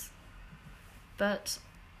 Wells, but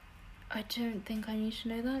I don't think I need to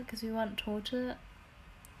know that because we weren't taught it,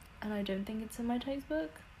 and I don't think it's in my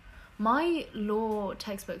textbook. My law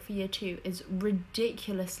textbook for year 2 is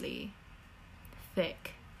ridiculously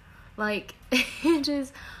thick. Like, it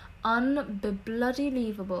is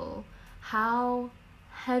unbloody-lievable how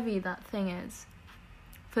heavy that thing is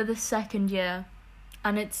for the second year,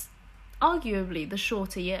 and it's arguably the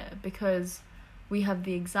shorter year because we have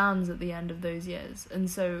the exams at the end of those years, and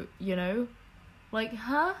so, you know, like,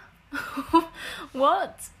 huh?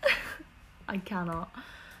 What? I cannot.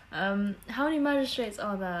 How many magistrates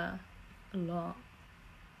are there? A lot.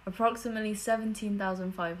 Approximately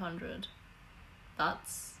 17,500.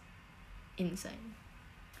 That's insane.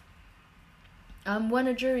 When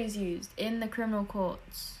a jury is used in the criminal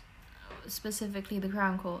courts, specifically the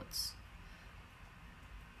Crown Courts.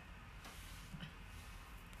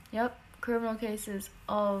 Yep, criminal cases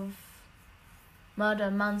of murder,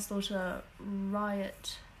 manslaughter,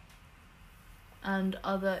 riot, and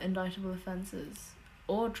other indictable offences,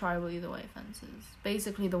 or triable either way offences.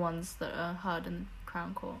 Basically the ones that are heard in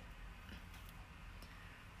Crown Court.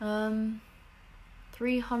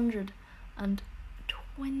 320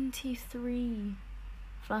 23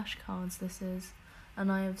 flashcards this is,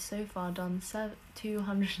 and I have so far done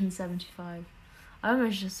 275. I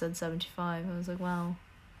almost just said 75. I was like, wow,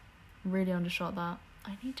 really undershot that.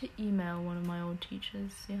 I need to email one of my old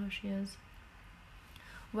teachers, see how she is.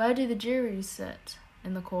 Where do the juries sit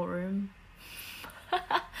in the courtroom?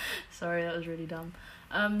 Sorry, that was really dumb.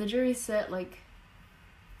 The juries sit like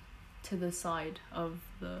to the side of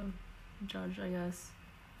the judge, I guess.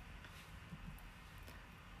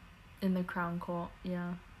 In the Crown Court,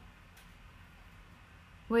 yeah.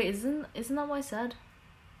 Wait, isn't that what I said?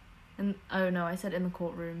 Oh no, I said in the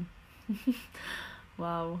courtroom.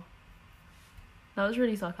 Wow. That was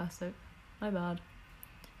really sarcastic. My bad.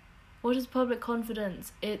 What is public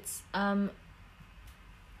confidence? It's one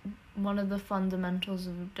of the fundamentals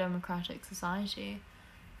of a democratic society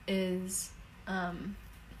is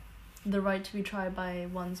the right to be tried by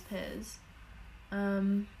one's peers.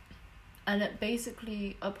 And it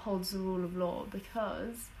basically upholds the rule of law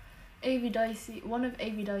because one of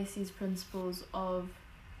A.V. Dicey's principles of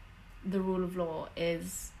the rule of law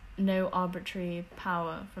is no arbitrary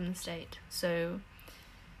power from the state. So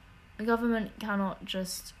the government cannot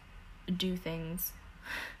just do things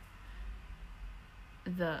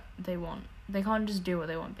that they want. They can't just do what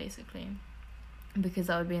they want, basically, because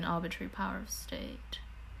that would be an arbitrary power of state.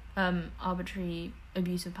 Arbitrary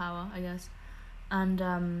abuse of power, I guess. And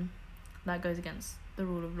that goes against the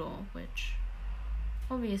rule of law, which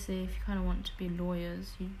obviously if you kind of want to be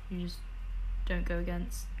lawyers, you just don't go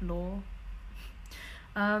against law.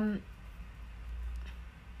 But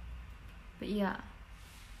yeah,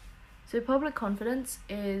 so public confidence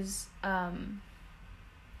is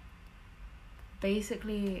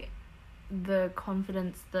basically the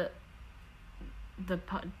confidence that the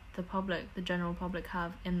public, the general public,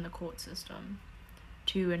 have in the court system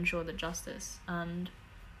to ensure that justice and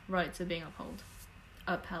rights are being upheld.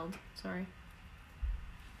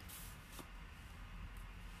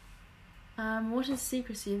 What is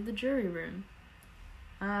secrecy of the jury room?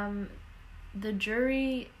 The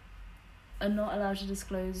jury are not allowed to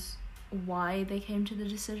disclose why they came to the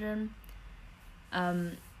decision,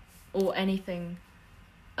 or anything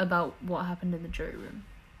about what happened in the jury room.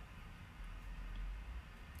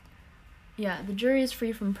 Yeah, the jury is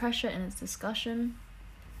free from pressure in its discussion.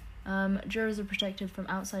 Jurors are protected from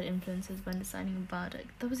outside influences when deciding a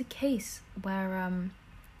verdict. There was a case where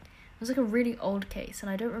it was like a really old case, and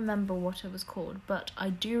I don't remember what it was called, but I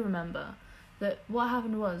do remember that what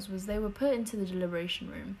happened was they were put into the deliberation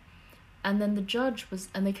room, and then the judge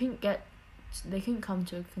they couldn't come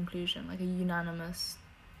to a conclusion, like a unanimous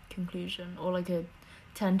conclusion, or like a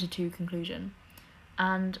 10-2 conclusion.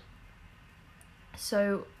 And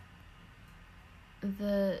so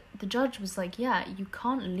the judge was like, yeah, you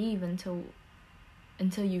can't leave until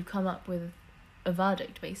you come up with a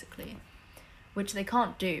verdict, basically, which they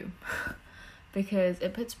can't do because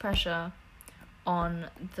it puts pressure on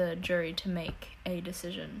the jury to make a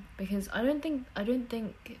decision, because I don't think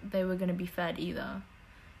they were going to be fed either.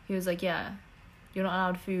 He was like, yeah, you're not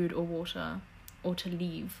allowed food or water or to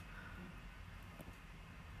leave.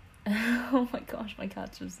 Oh my gosh, my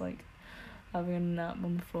cat's just like having a nap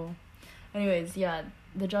on the floor. Anyways, yeah,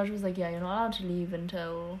 the judge was like, yeah, you're not allowed to leave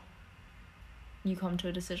until you come to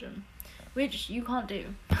a decision, which you can't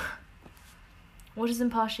do. What is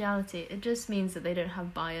impartiality? It just means that they don't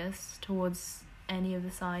have bias towards any of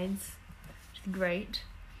the sides, which is great.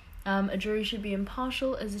 A jury should be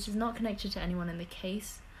impartial as it is not connected to anyone in the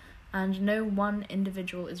case, and no one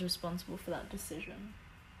individual is responsible for that decision.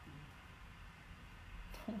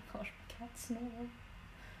 Oh my gosh, my cat's snoring.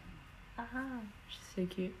 Ah, she's so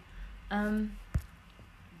cute.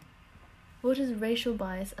 What is racial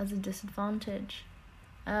bias as a disadvantage?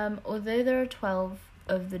 Although there are 12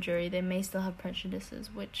 of the jury, they may still have prejudices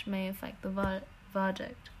which may affect the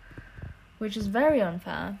verdict, which is very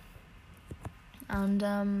unfair.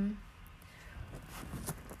 And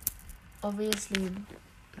obviously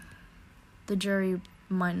the jury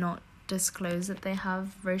might not disclose that they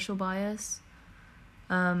have racial bias,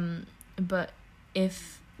 but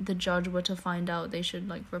if the judge were to find out, they should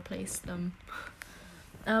like replace them.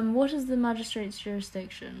 What is the magistrate's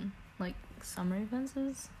jurisdiction? Like summary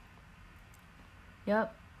offences?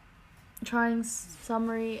 Yep. Trying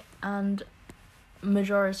summary and the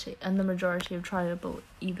majority of triable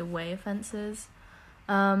either way offences.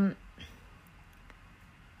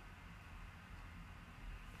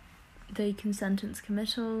 They can sentence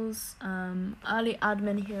committals, early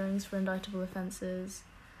admin hearings for indictable offences,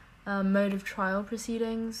 mode of trial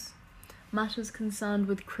proceedings, matters concerned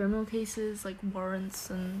with criminal cases like warrants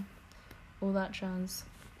and all that jazz.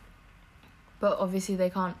 but obviously they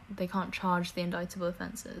can't charge the indictable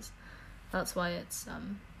offences. That's why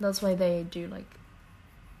they do like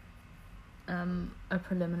a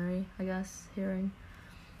preliminary, I guess, hearing.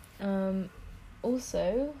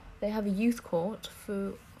 Also, they have a youth court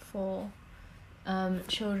for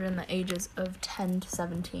children the ages of 10 to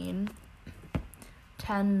 17.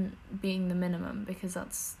 10 being the minimum because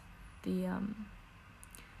that's the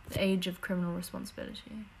age of criminal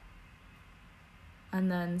responsibility. And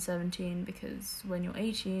then 17 because when you're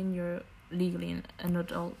 18, you're legally an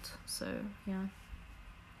adult. So, yeah.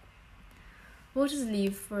 What is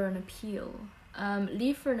leave for an appeal?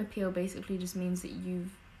 Leave for an appeal basically just means that you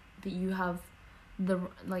have the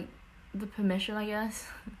permission, I guess,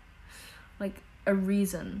 like a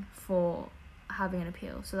reason for having an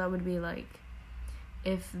appeal. So that would be like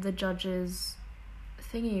if the judge's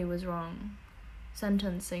thingy was wrong,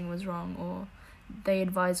 sentencing was wrong, or they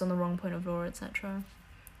advised on the wrong point of law, etc.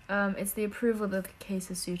 It's the approval that the case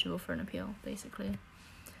is suitable for an appeal, basically.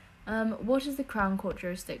 What is the Crown Court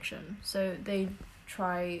jurisdiction? So they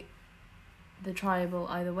try the triable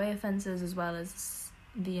either way offences as well as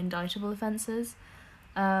the indictable offences.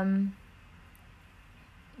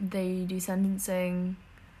 They do sentencing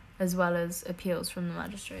as well as appeals from the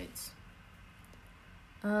magistrates.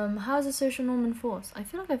 How is a social norm enforced? I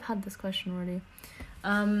feel like I've had this question already.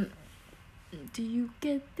 Do you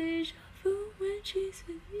get deja vu when she's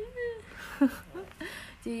with you?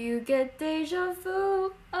 Do you get deja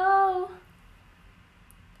vu? Oh.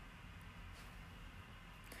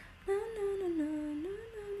 No, no, no, no, no, no, no.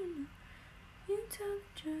 You tell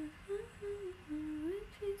the truth when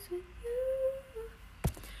she's with you.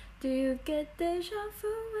 Do you get deja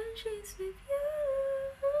vu when she's with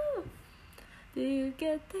you? Do you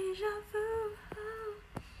get deja vu? Oh.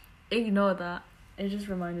 Ignore that. It just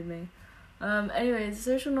reminded me. Anyways,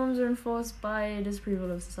 social norms are enforced by disapproval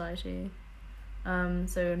of society.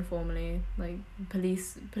 So informally, like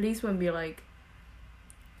police won't be like,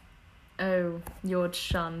 oh, you're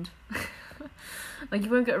shunned. Like you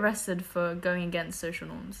won't get arrested for going against social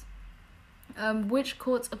norms. Which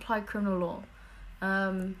courts apply criminal law?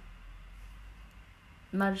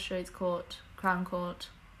 Magistrates Court, Crown Court,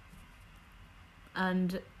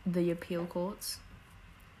 and the appeal courts.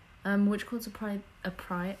 Which courts apply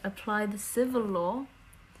the civil law?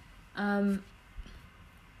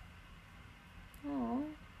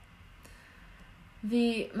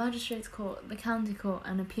 The Magistrates Court, the County Court,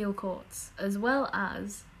 and appeal courts, as well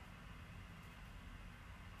as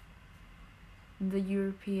the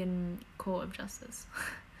European Court of Justice.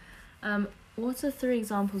 What are 3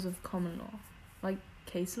 examples of common law? Like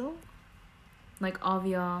case law? Like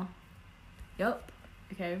RVR? Yup.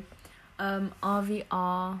 Okay.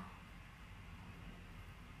 RVR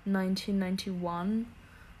 1991,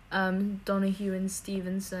 Donahue and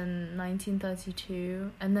Stevenson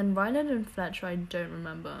 1932, and then Ryland and Fletcher I don't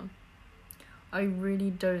remember. I really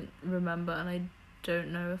don't remember, and I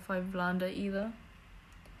don't know if I've learned it either.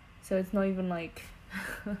 So it's not even like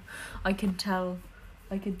I could tell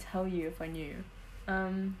you if I knew.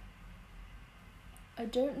 I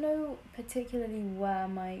don't know particularly where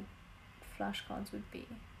my flashcards would be,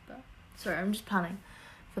 but sorry, I'm just planning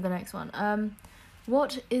for the next one.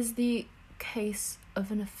 What is the case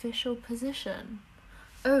of an official position?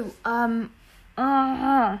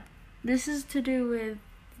 This is to do with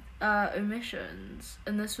omissions,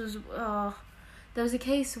 and this was there was a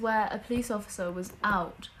case where a police officer was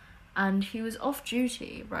out and he was off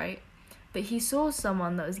duty, right? But he saw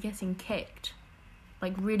someone that was getting kicked,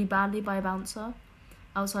 like really badly by a bouncer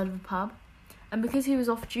outside of a pub, and because he was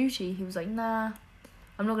off duty, he was like, nah,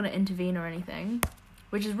 I'm not gonna intervene or anything,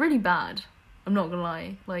 which is really bad. I'm not gonna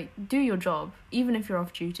lie. Like, do your job, even if you're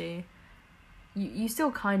off duty. You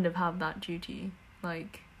still kind of have that duty,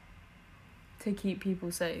 like, to keep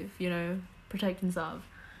people safe, you know, protect and serve.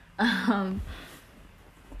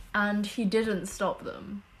 And he didn't stop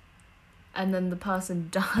them, and then the person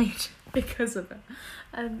died because of it.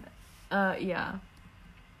 And yeah,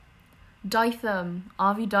 Ditham,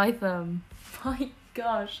 Avi Ditham. My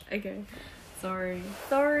gosh. Okay, sorry.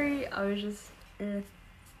 I was just.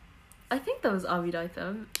 I think that was Avi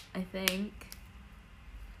Ditham. I think.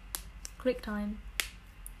 Click time.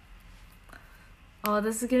 Oh,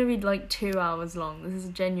 this is gonna be like 2 hours long. This is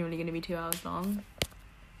genuinely gonna be 2 hours long.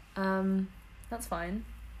 That's fine.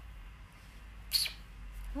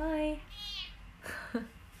 Hi.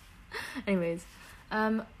 Anyways,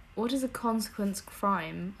 what is a consequence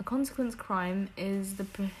crime? A consequence crime is the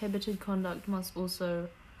prohibited conduct must also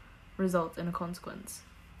result in a consequence.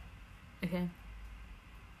 Okay.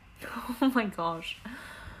 Oh my gosh.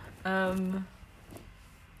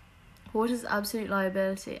 What is absolute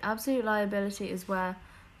liability? Absolute liability is where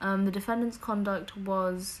the defendant's conduct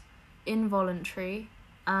was involuntary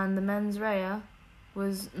and the mens rea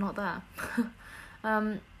was not there.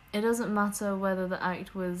 It doesn't matter whether the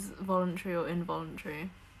act was voluntary or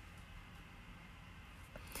involuntary.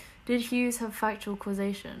 Did Hughes have factual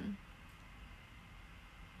causation?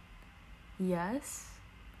 Yes.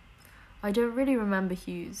 I don't really remember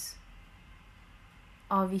Hughes.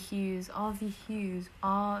 R.V. Hughes. R.V. Hughes.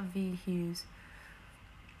 R.V. Hughes.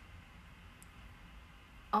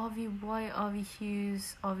 R.V. White, R.V.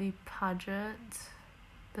 Hughes, R.V. Paget.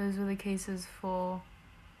 Those were the cases for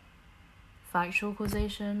factual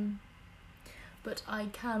causation. But I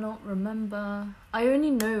cannot remember. I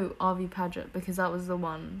only know R.V. Paget because that was the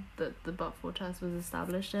one that the but-for test was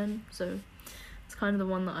established in. So it's kind of the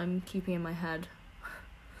one that I'm keeping in my head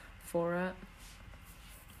for it.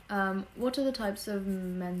 What are the types of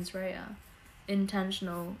mens rea?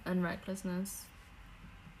 Intentional and recklessness.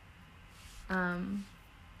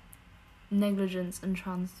 Negligence and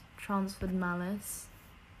transferred malice.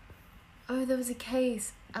 Oh, there was a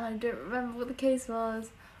case, and I don't remember what the case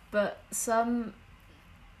was, but some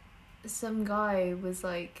guy was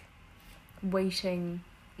like waiting.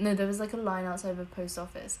 No, there was like a line outside of a post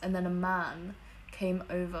office, and then a man came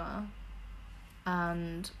over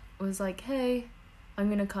and was like, "Hey, I'm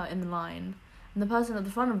gonna cut in the line." And the person at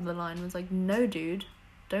the front of the line was like, "No, dude,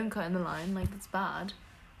 don't cut in the line, like, that's bad."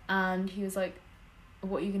 And he was like,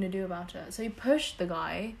 "What are you gonna do about it?" So he pushed the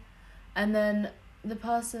guy, and then the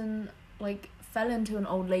person like fell into an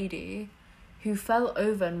old lady who fell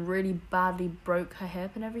over and really badly broke her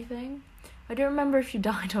hip and everything. I don't remember if she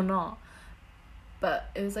died or not,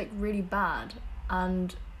 but it was like really bad.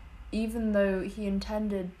 And even though he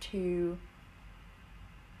intended to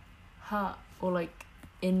hurt or like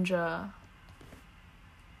injure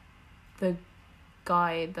the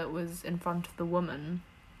guy that was in front of the woman,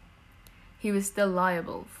 he was still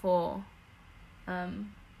liable for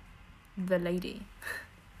the lady.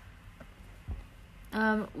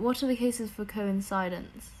 What are the cases for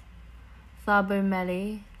coincidence?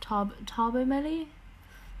 Thabo-Meli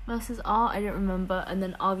versus R, I don't remember, and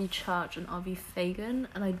then R.V. Church and R.V. Fagan,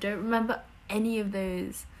 and I don't remember any of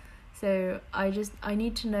those. So I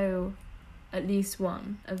need to know at least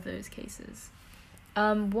one of those cases.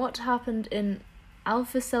 What happened in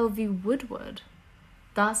Alpha v. Woodward?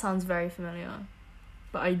 That sounds very familiar,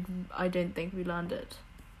 but I don't think we learned it.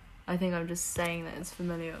 I think I'm just saying that it's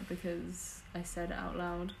familiar because I said it out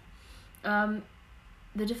loud.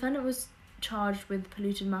 The defendant was charged with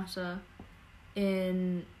polluted matter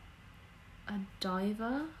in a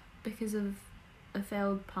diver because of a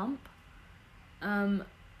failed pump.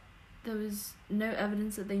 There was no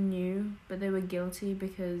evidence that they knew, but they were guilty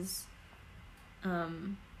because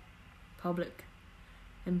public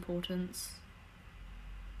importance.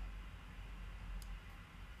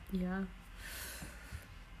 Yeah.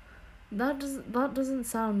 That doesn't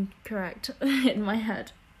sound correct in my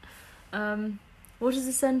head. What is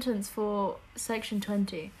the sentence for section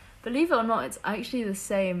 20? Believe it or not, it's actually the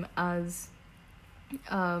same as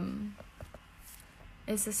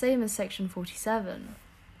section 47.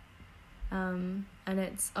 And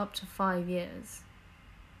it's up to 5 years.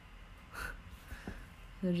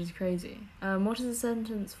 Which is crazy. What is the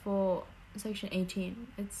sentence for section 18?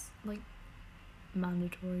 It's like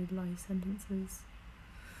mandatory life sentences.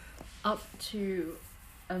 Up to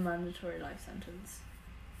a mandatory life sentence.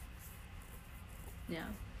 Yeah.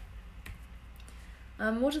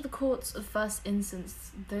 What are the courts of first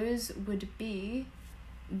instance? Those would be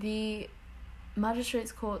the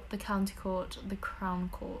Magistrates' Court, the County Court, the Crown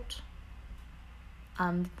Court,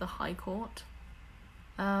 and the High Court.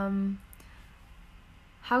 How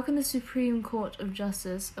can the Supreme Court of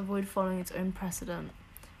Justice avoid following its own precedent?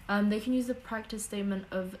 They can use the practice statement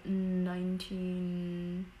of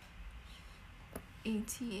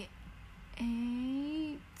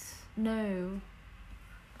 1988? No.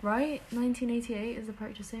 Right? 1988 is the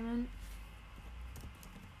practice statement?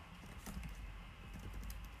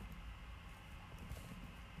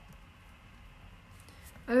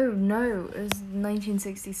 Oh no, it was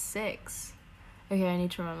 1966. Okay, I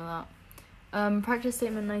need to remember that. Practice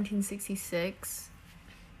statement 1966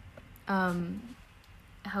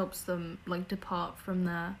 helps them like depart from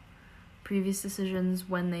their previous decisions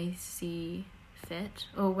when they see fit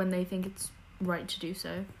or when they think it's right to do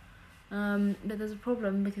so. But there's a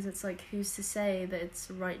problem because it's like, who's to say that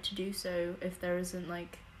it's right to do so if there isn't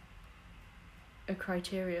like a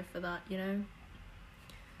criteria for that, you know?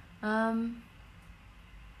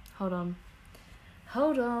 Hold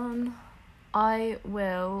on. I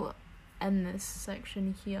will end this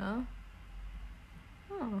section here.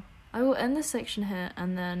 Oh, I will end this section here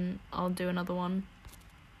and then I'll do another one.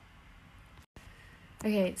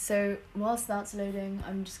 Okay, so whilst that's loading,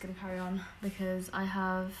 I'm just going to carry on because I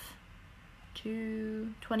have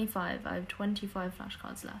 25. I have 25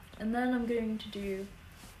 flashcards left. And then I'm going to do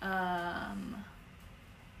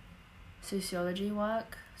sociology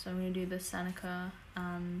work. So I'm going to do the Seneca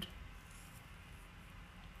and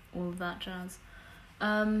all of that jazz.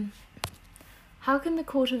 How can the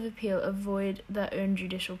Court of Appeal avoid their own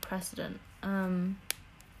judicial precedent?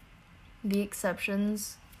 The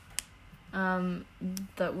exceptions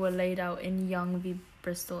that were laid out in Young v.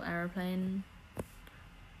 Bristol Aeroplane.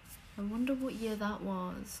 I wonder what year that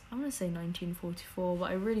was. I'm going to say 1944, but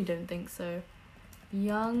I really don't think so.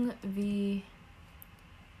 Young v.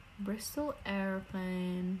 Bristol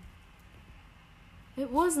Aeroplane. It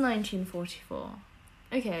was 1944.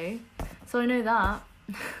 Okay, so I know that.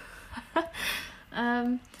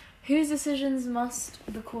 Whose decisions must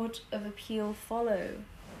the Court of Appeal follow?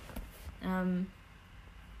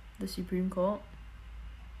 The Supreme Court.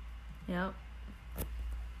 Yep.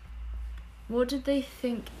 What did they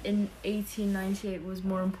think in 1898 was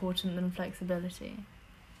more important than flexibility?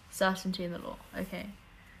 Certainty in the law. Okay.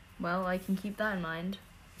 Well, I can keep that in mind.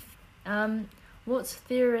 What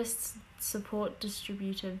theorists support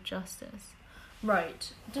distributive justice?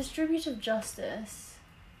 Right. Distributive justice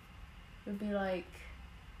would be like,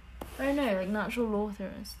 I don't know, like natural law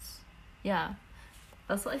theorists. Yeah.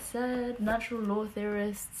 That's what I said. Natural law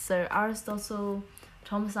theorists. So Aristotle,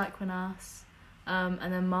 Thomas Aquinas,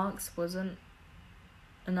 and then Marx wasn't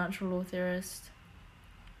a natural law theorist.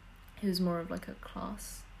 He was more of like a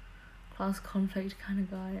class conflict kind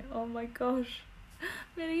of guy. Oh my gosh.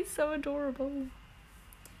 Man, he's so adorable.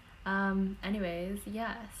 Anyways,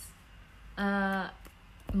 yes.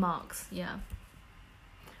 Marx, yeah.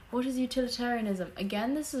 What is utilitarianism?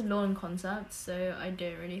 Again, this is law and concept, so I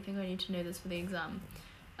don't really think I need to know this for the exam.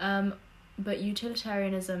 But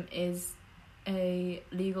utilitarianism is a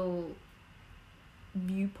legal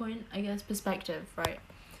viewpoint, I guess, perspective, right?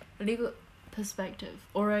 A legal perspective,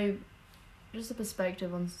 or just a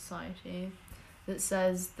perspective on society that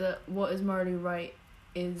says that what is morally right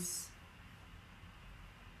is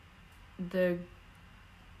the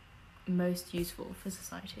most useful for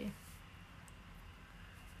society.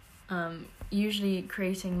 Usually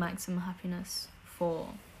creating maximum happiness for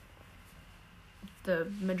the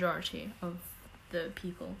majority of the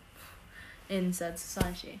people in said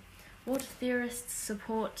society. What theorists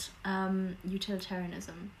support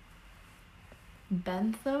utilitarianism?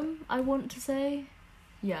 Bentham, I want to say.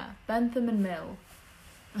 Yeah, Bentham and Mill.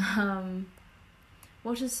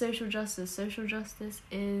 What is social justice? Social justice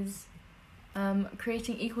is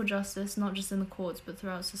creating equal justice, not just in the courts, but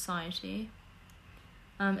throughout society.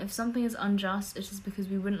 If something is unjust, it is because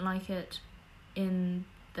we wouldn't like it in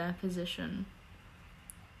their position.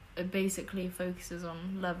 It basically focuses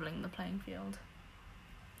on leveling the playing field.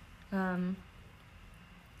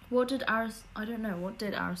 What did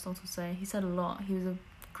Aristotle say? He said a lot. He was a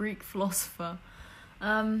Greek philosopher.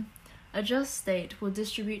 A just state will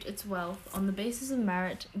distribute its wealth on the basis of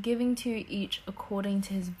merit, giving to each according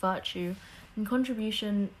to his virtue and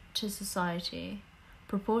contribution to society,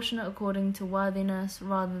 proportionate according to worthiness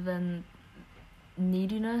rather than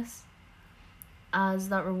neediness, as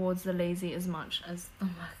that rewards the lazy as much as the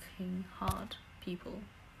working hard people.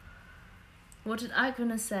 What did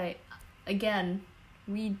Aquinas say? Again,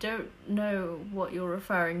 we don't know what you're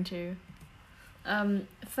referring to.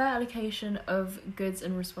 Fair allocation of goods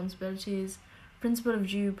and responsibilities, principle of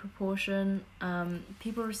due proportion,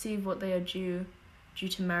 people receive what they are due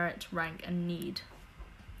to merit, rank, and need.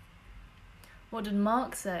 What did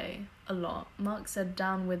Marx say? A lot. Marx said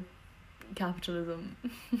down with capitalism.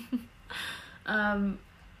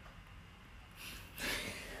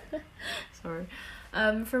 Sorry.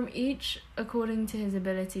 From each according to his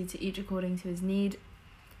ability to each according to his need.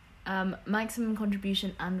 Maximum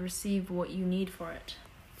contribution and receive what you need for it.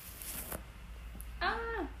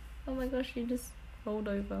 Oh my gosh, you just rolled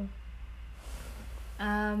over.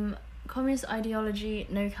 Communist ideology,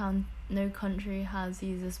 no country has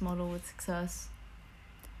used this model with success.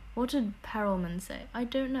 What did Perelman say? I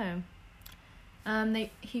don't know.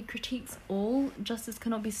 He critiques all. Justice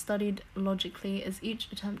cannot be studied logically, as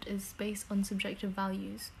each attempt is based on subjective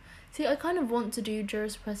values. See, I kind of want to do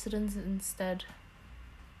jurisprudence instead.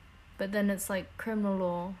 But then it's like criminal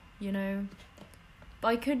law, you know? But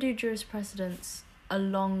I could do jurisprudence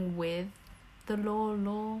along with the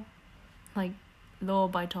law, like law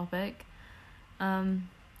by topic.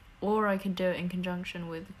 Or I could do it in conjunction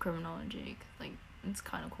with criminology, 'cause, like, it's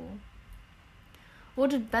kind of cool.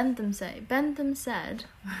 What did Bentham say? Bentham said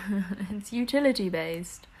it's utility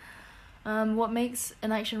based. What makes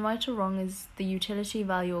an action right or wrong is the utility,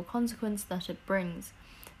 value, or consequence that it brings.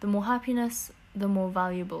 The more happiness, the more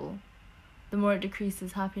valuable. The more it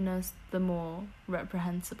decreases happiness, the more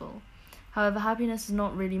reprehensible. However, happiness is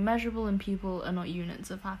not really measurable and people are not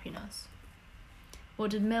units of happiness.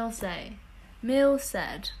 What did Mill say? Mill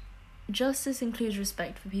said, justice includes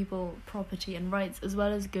respect for people, property, and rights, as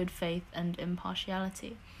well as good faith and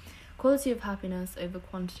impartiality. Quality of happiness over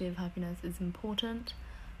quantity of happiness is important.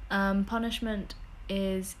 Punishment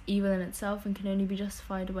is evil in itself and can only be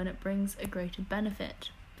justified when it brings a greater benefit.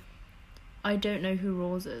 I don't know who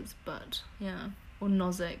Rawls is, but yeah. Or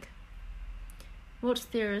Nozick. What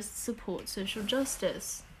theorists support social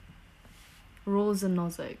justice? Rawls and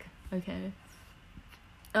Nozick. Okay.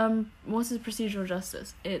 What is procedural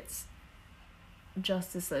justice? It's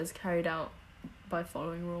justice that is carried out by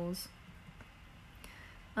following rules.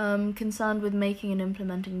 Concerned with making and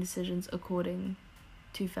implementing decisions according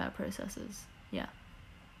to fair processes. Yeah.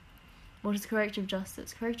 What is corrective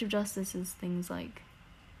justice? Corrective justice is things like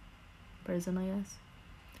prison, I guess.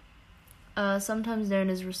 Sometimes known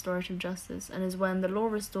as restorative justice, and is when the law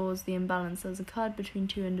restores the imbalance that has occurred between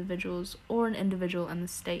two individuals or an individual and the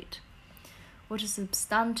state. What is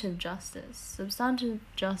substantive justice? Substantive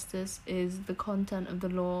justice is the content of the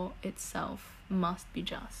law itself must be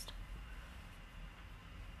just.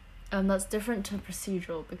 That's different to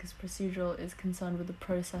procedural, because procedural is concerned with the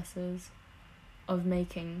processes of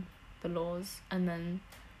making the laws, and then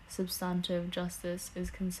substantive justice is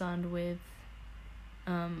concerned with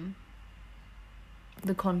the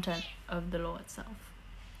content of the law itself.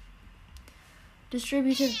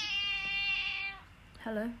 Distributive...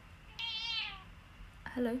 Hello?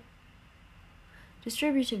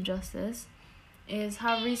 Distributive justice is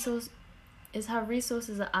how resources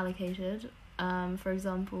are allocated. For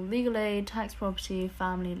example, legal aid, tax, property,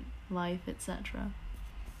 family life, etc.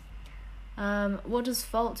 What does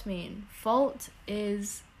fault mean? Fault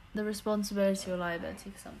is the responsibility or liability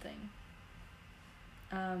for something.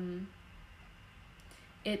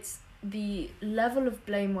 It's the level of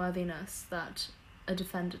blameworthiness that a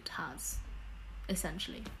defendant has,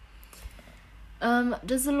 essentially.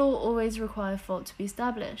 Does the law always require fault to be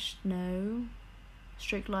established? No.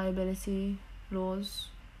 Strict liability laws,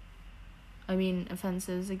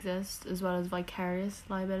 offences exist, as well as vicarious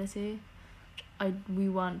liability, which we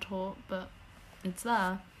weren't taught, but it's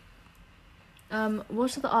there.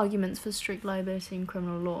 What are the arguments for strict liability in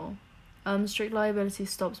criminal law? Strict liability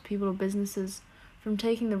stops people or businesses from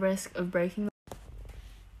taking the risk of breaking the...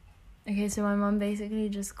 Okay, so my mum basically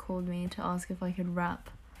just called me to ask if I could wrap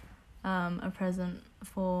a present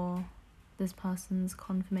for this person's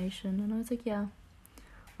confirmation, and I was like, yeah,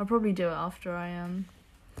 I'll probably do it after I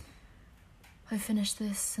finish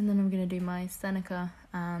this, and then I'm gonna do my Seneca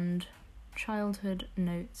and childhood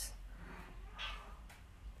notes.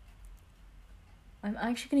 I'm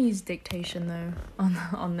actually gonna use dictation though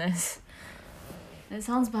on this. It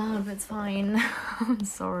sounds bad, but it's fine. I'm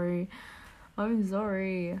sorry. What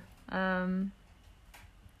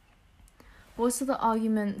are the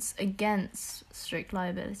arguments against strict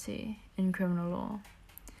liability in criminal law?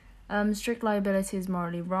 Strict liability is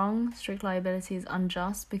morally wrong. Strict liability is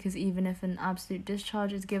unjust because even if an absolute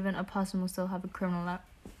discharge is given, a person will still have a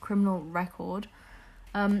criminal record.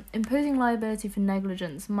 Imposing liability for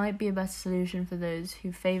negligence might be a better solution for those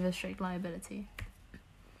who favour strict liability.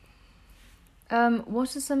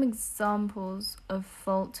 What are some examples of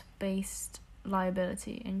fault-based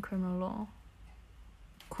liability in criminal law?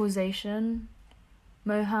 Causation,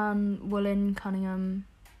 Mohan, Woolin, Cunningham,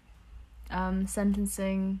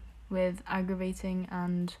 sentencing with aggravating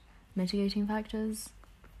and mitigating factors.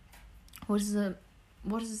 What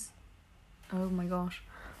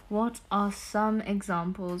are some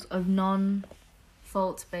examples of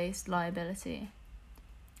non-fault-based liability?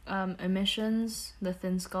 Omissions, the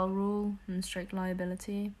thin skull rule, and strict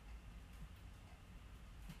liability.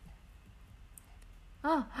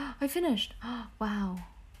 Oh, I finished. Wow.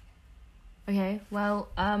 Okay, well,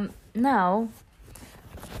 now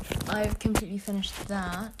I've completely finished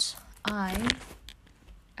that. I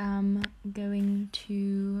am going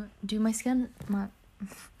to do my Seneca.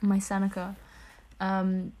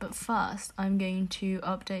 But first, I'm going to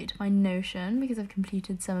update my Notion because I've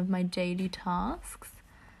completed some of my daily tasks.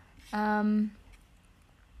 I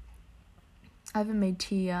haven't made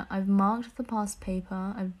tea yet. I've marked the past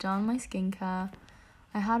paper. I've done my skincare.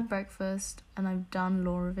 I had breakfast and I've done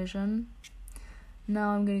law revision.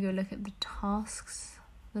 Now I'm going to go look at the tasks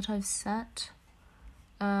that I've set.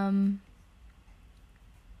 I'm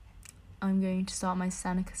going to start my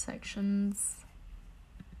Seneca sections.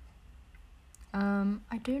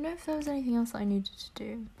 I don't know if there was anything else that I needed to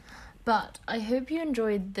do. But I hope you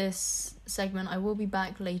enjoyed this segment. I will be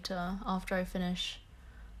back later after I finish.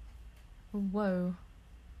 Whoa.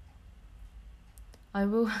 I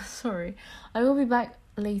will be back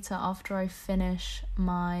later after I finish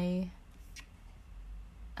my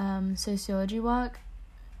sociology work,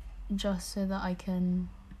 just so that I can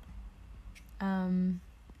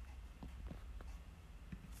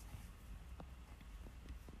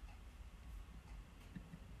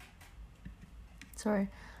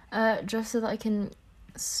just so that I can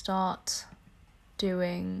start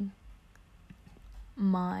doing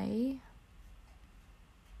my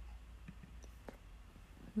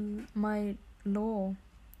law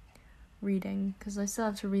reading, because I still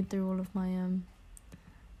have to read through all of my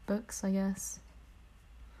books, I guess.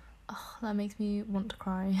 Oh, that makes me want to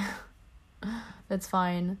cry. It's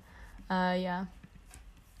fine. Yeah.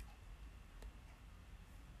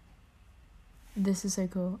 This is so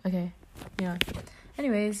cool. Okay. Yeah.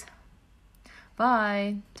 Anyways,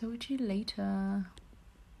 bye. Talk to you later.